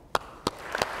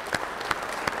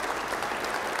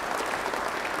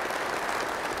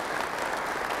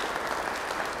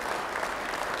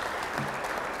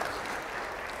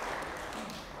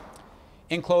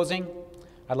 In closing,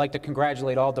 I'd like to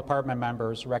congratulate all department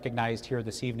members recognized here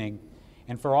this evening,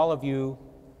 and for all of you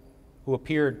who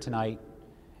appeared tonight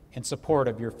in support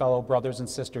of your fellow brothers and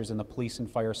sisters in the police and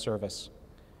fire service.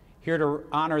 here to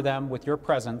honor them with your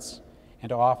presence and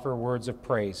to offer words of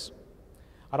praise.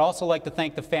 I'd also like to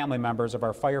thank the family members of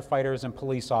our firefighters and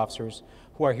police officers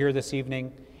who are here this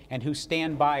evening and who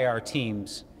stand by our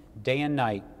teams day and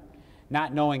night,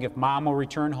 not knowing if Mom will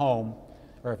return home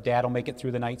or if Dad will make it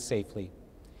through the night safely.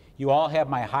 You all have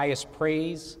my highest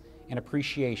praise and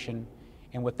appreciation,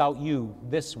 and without you,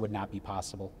 this would not be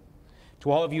possible. To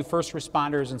all of you first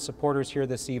responders and supporters here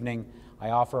this evening,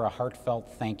 I offer a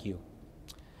heartfelt thank you.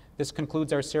 This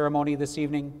concludes our ceremony this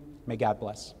evening. May God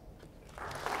bless.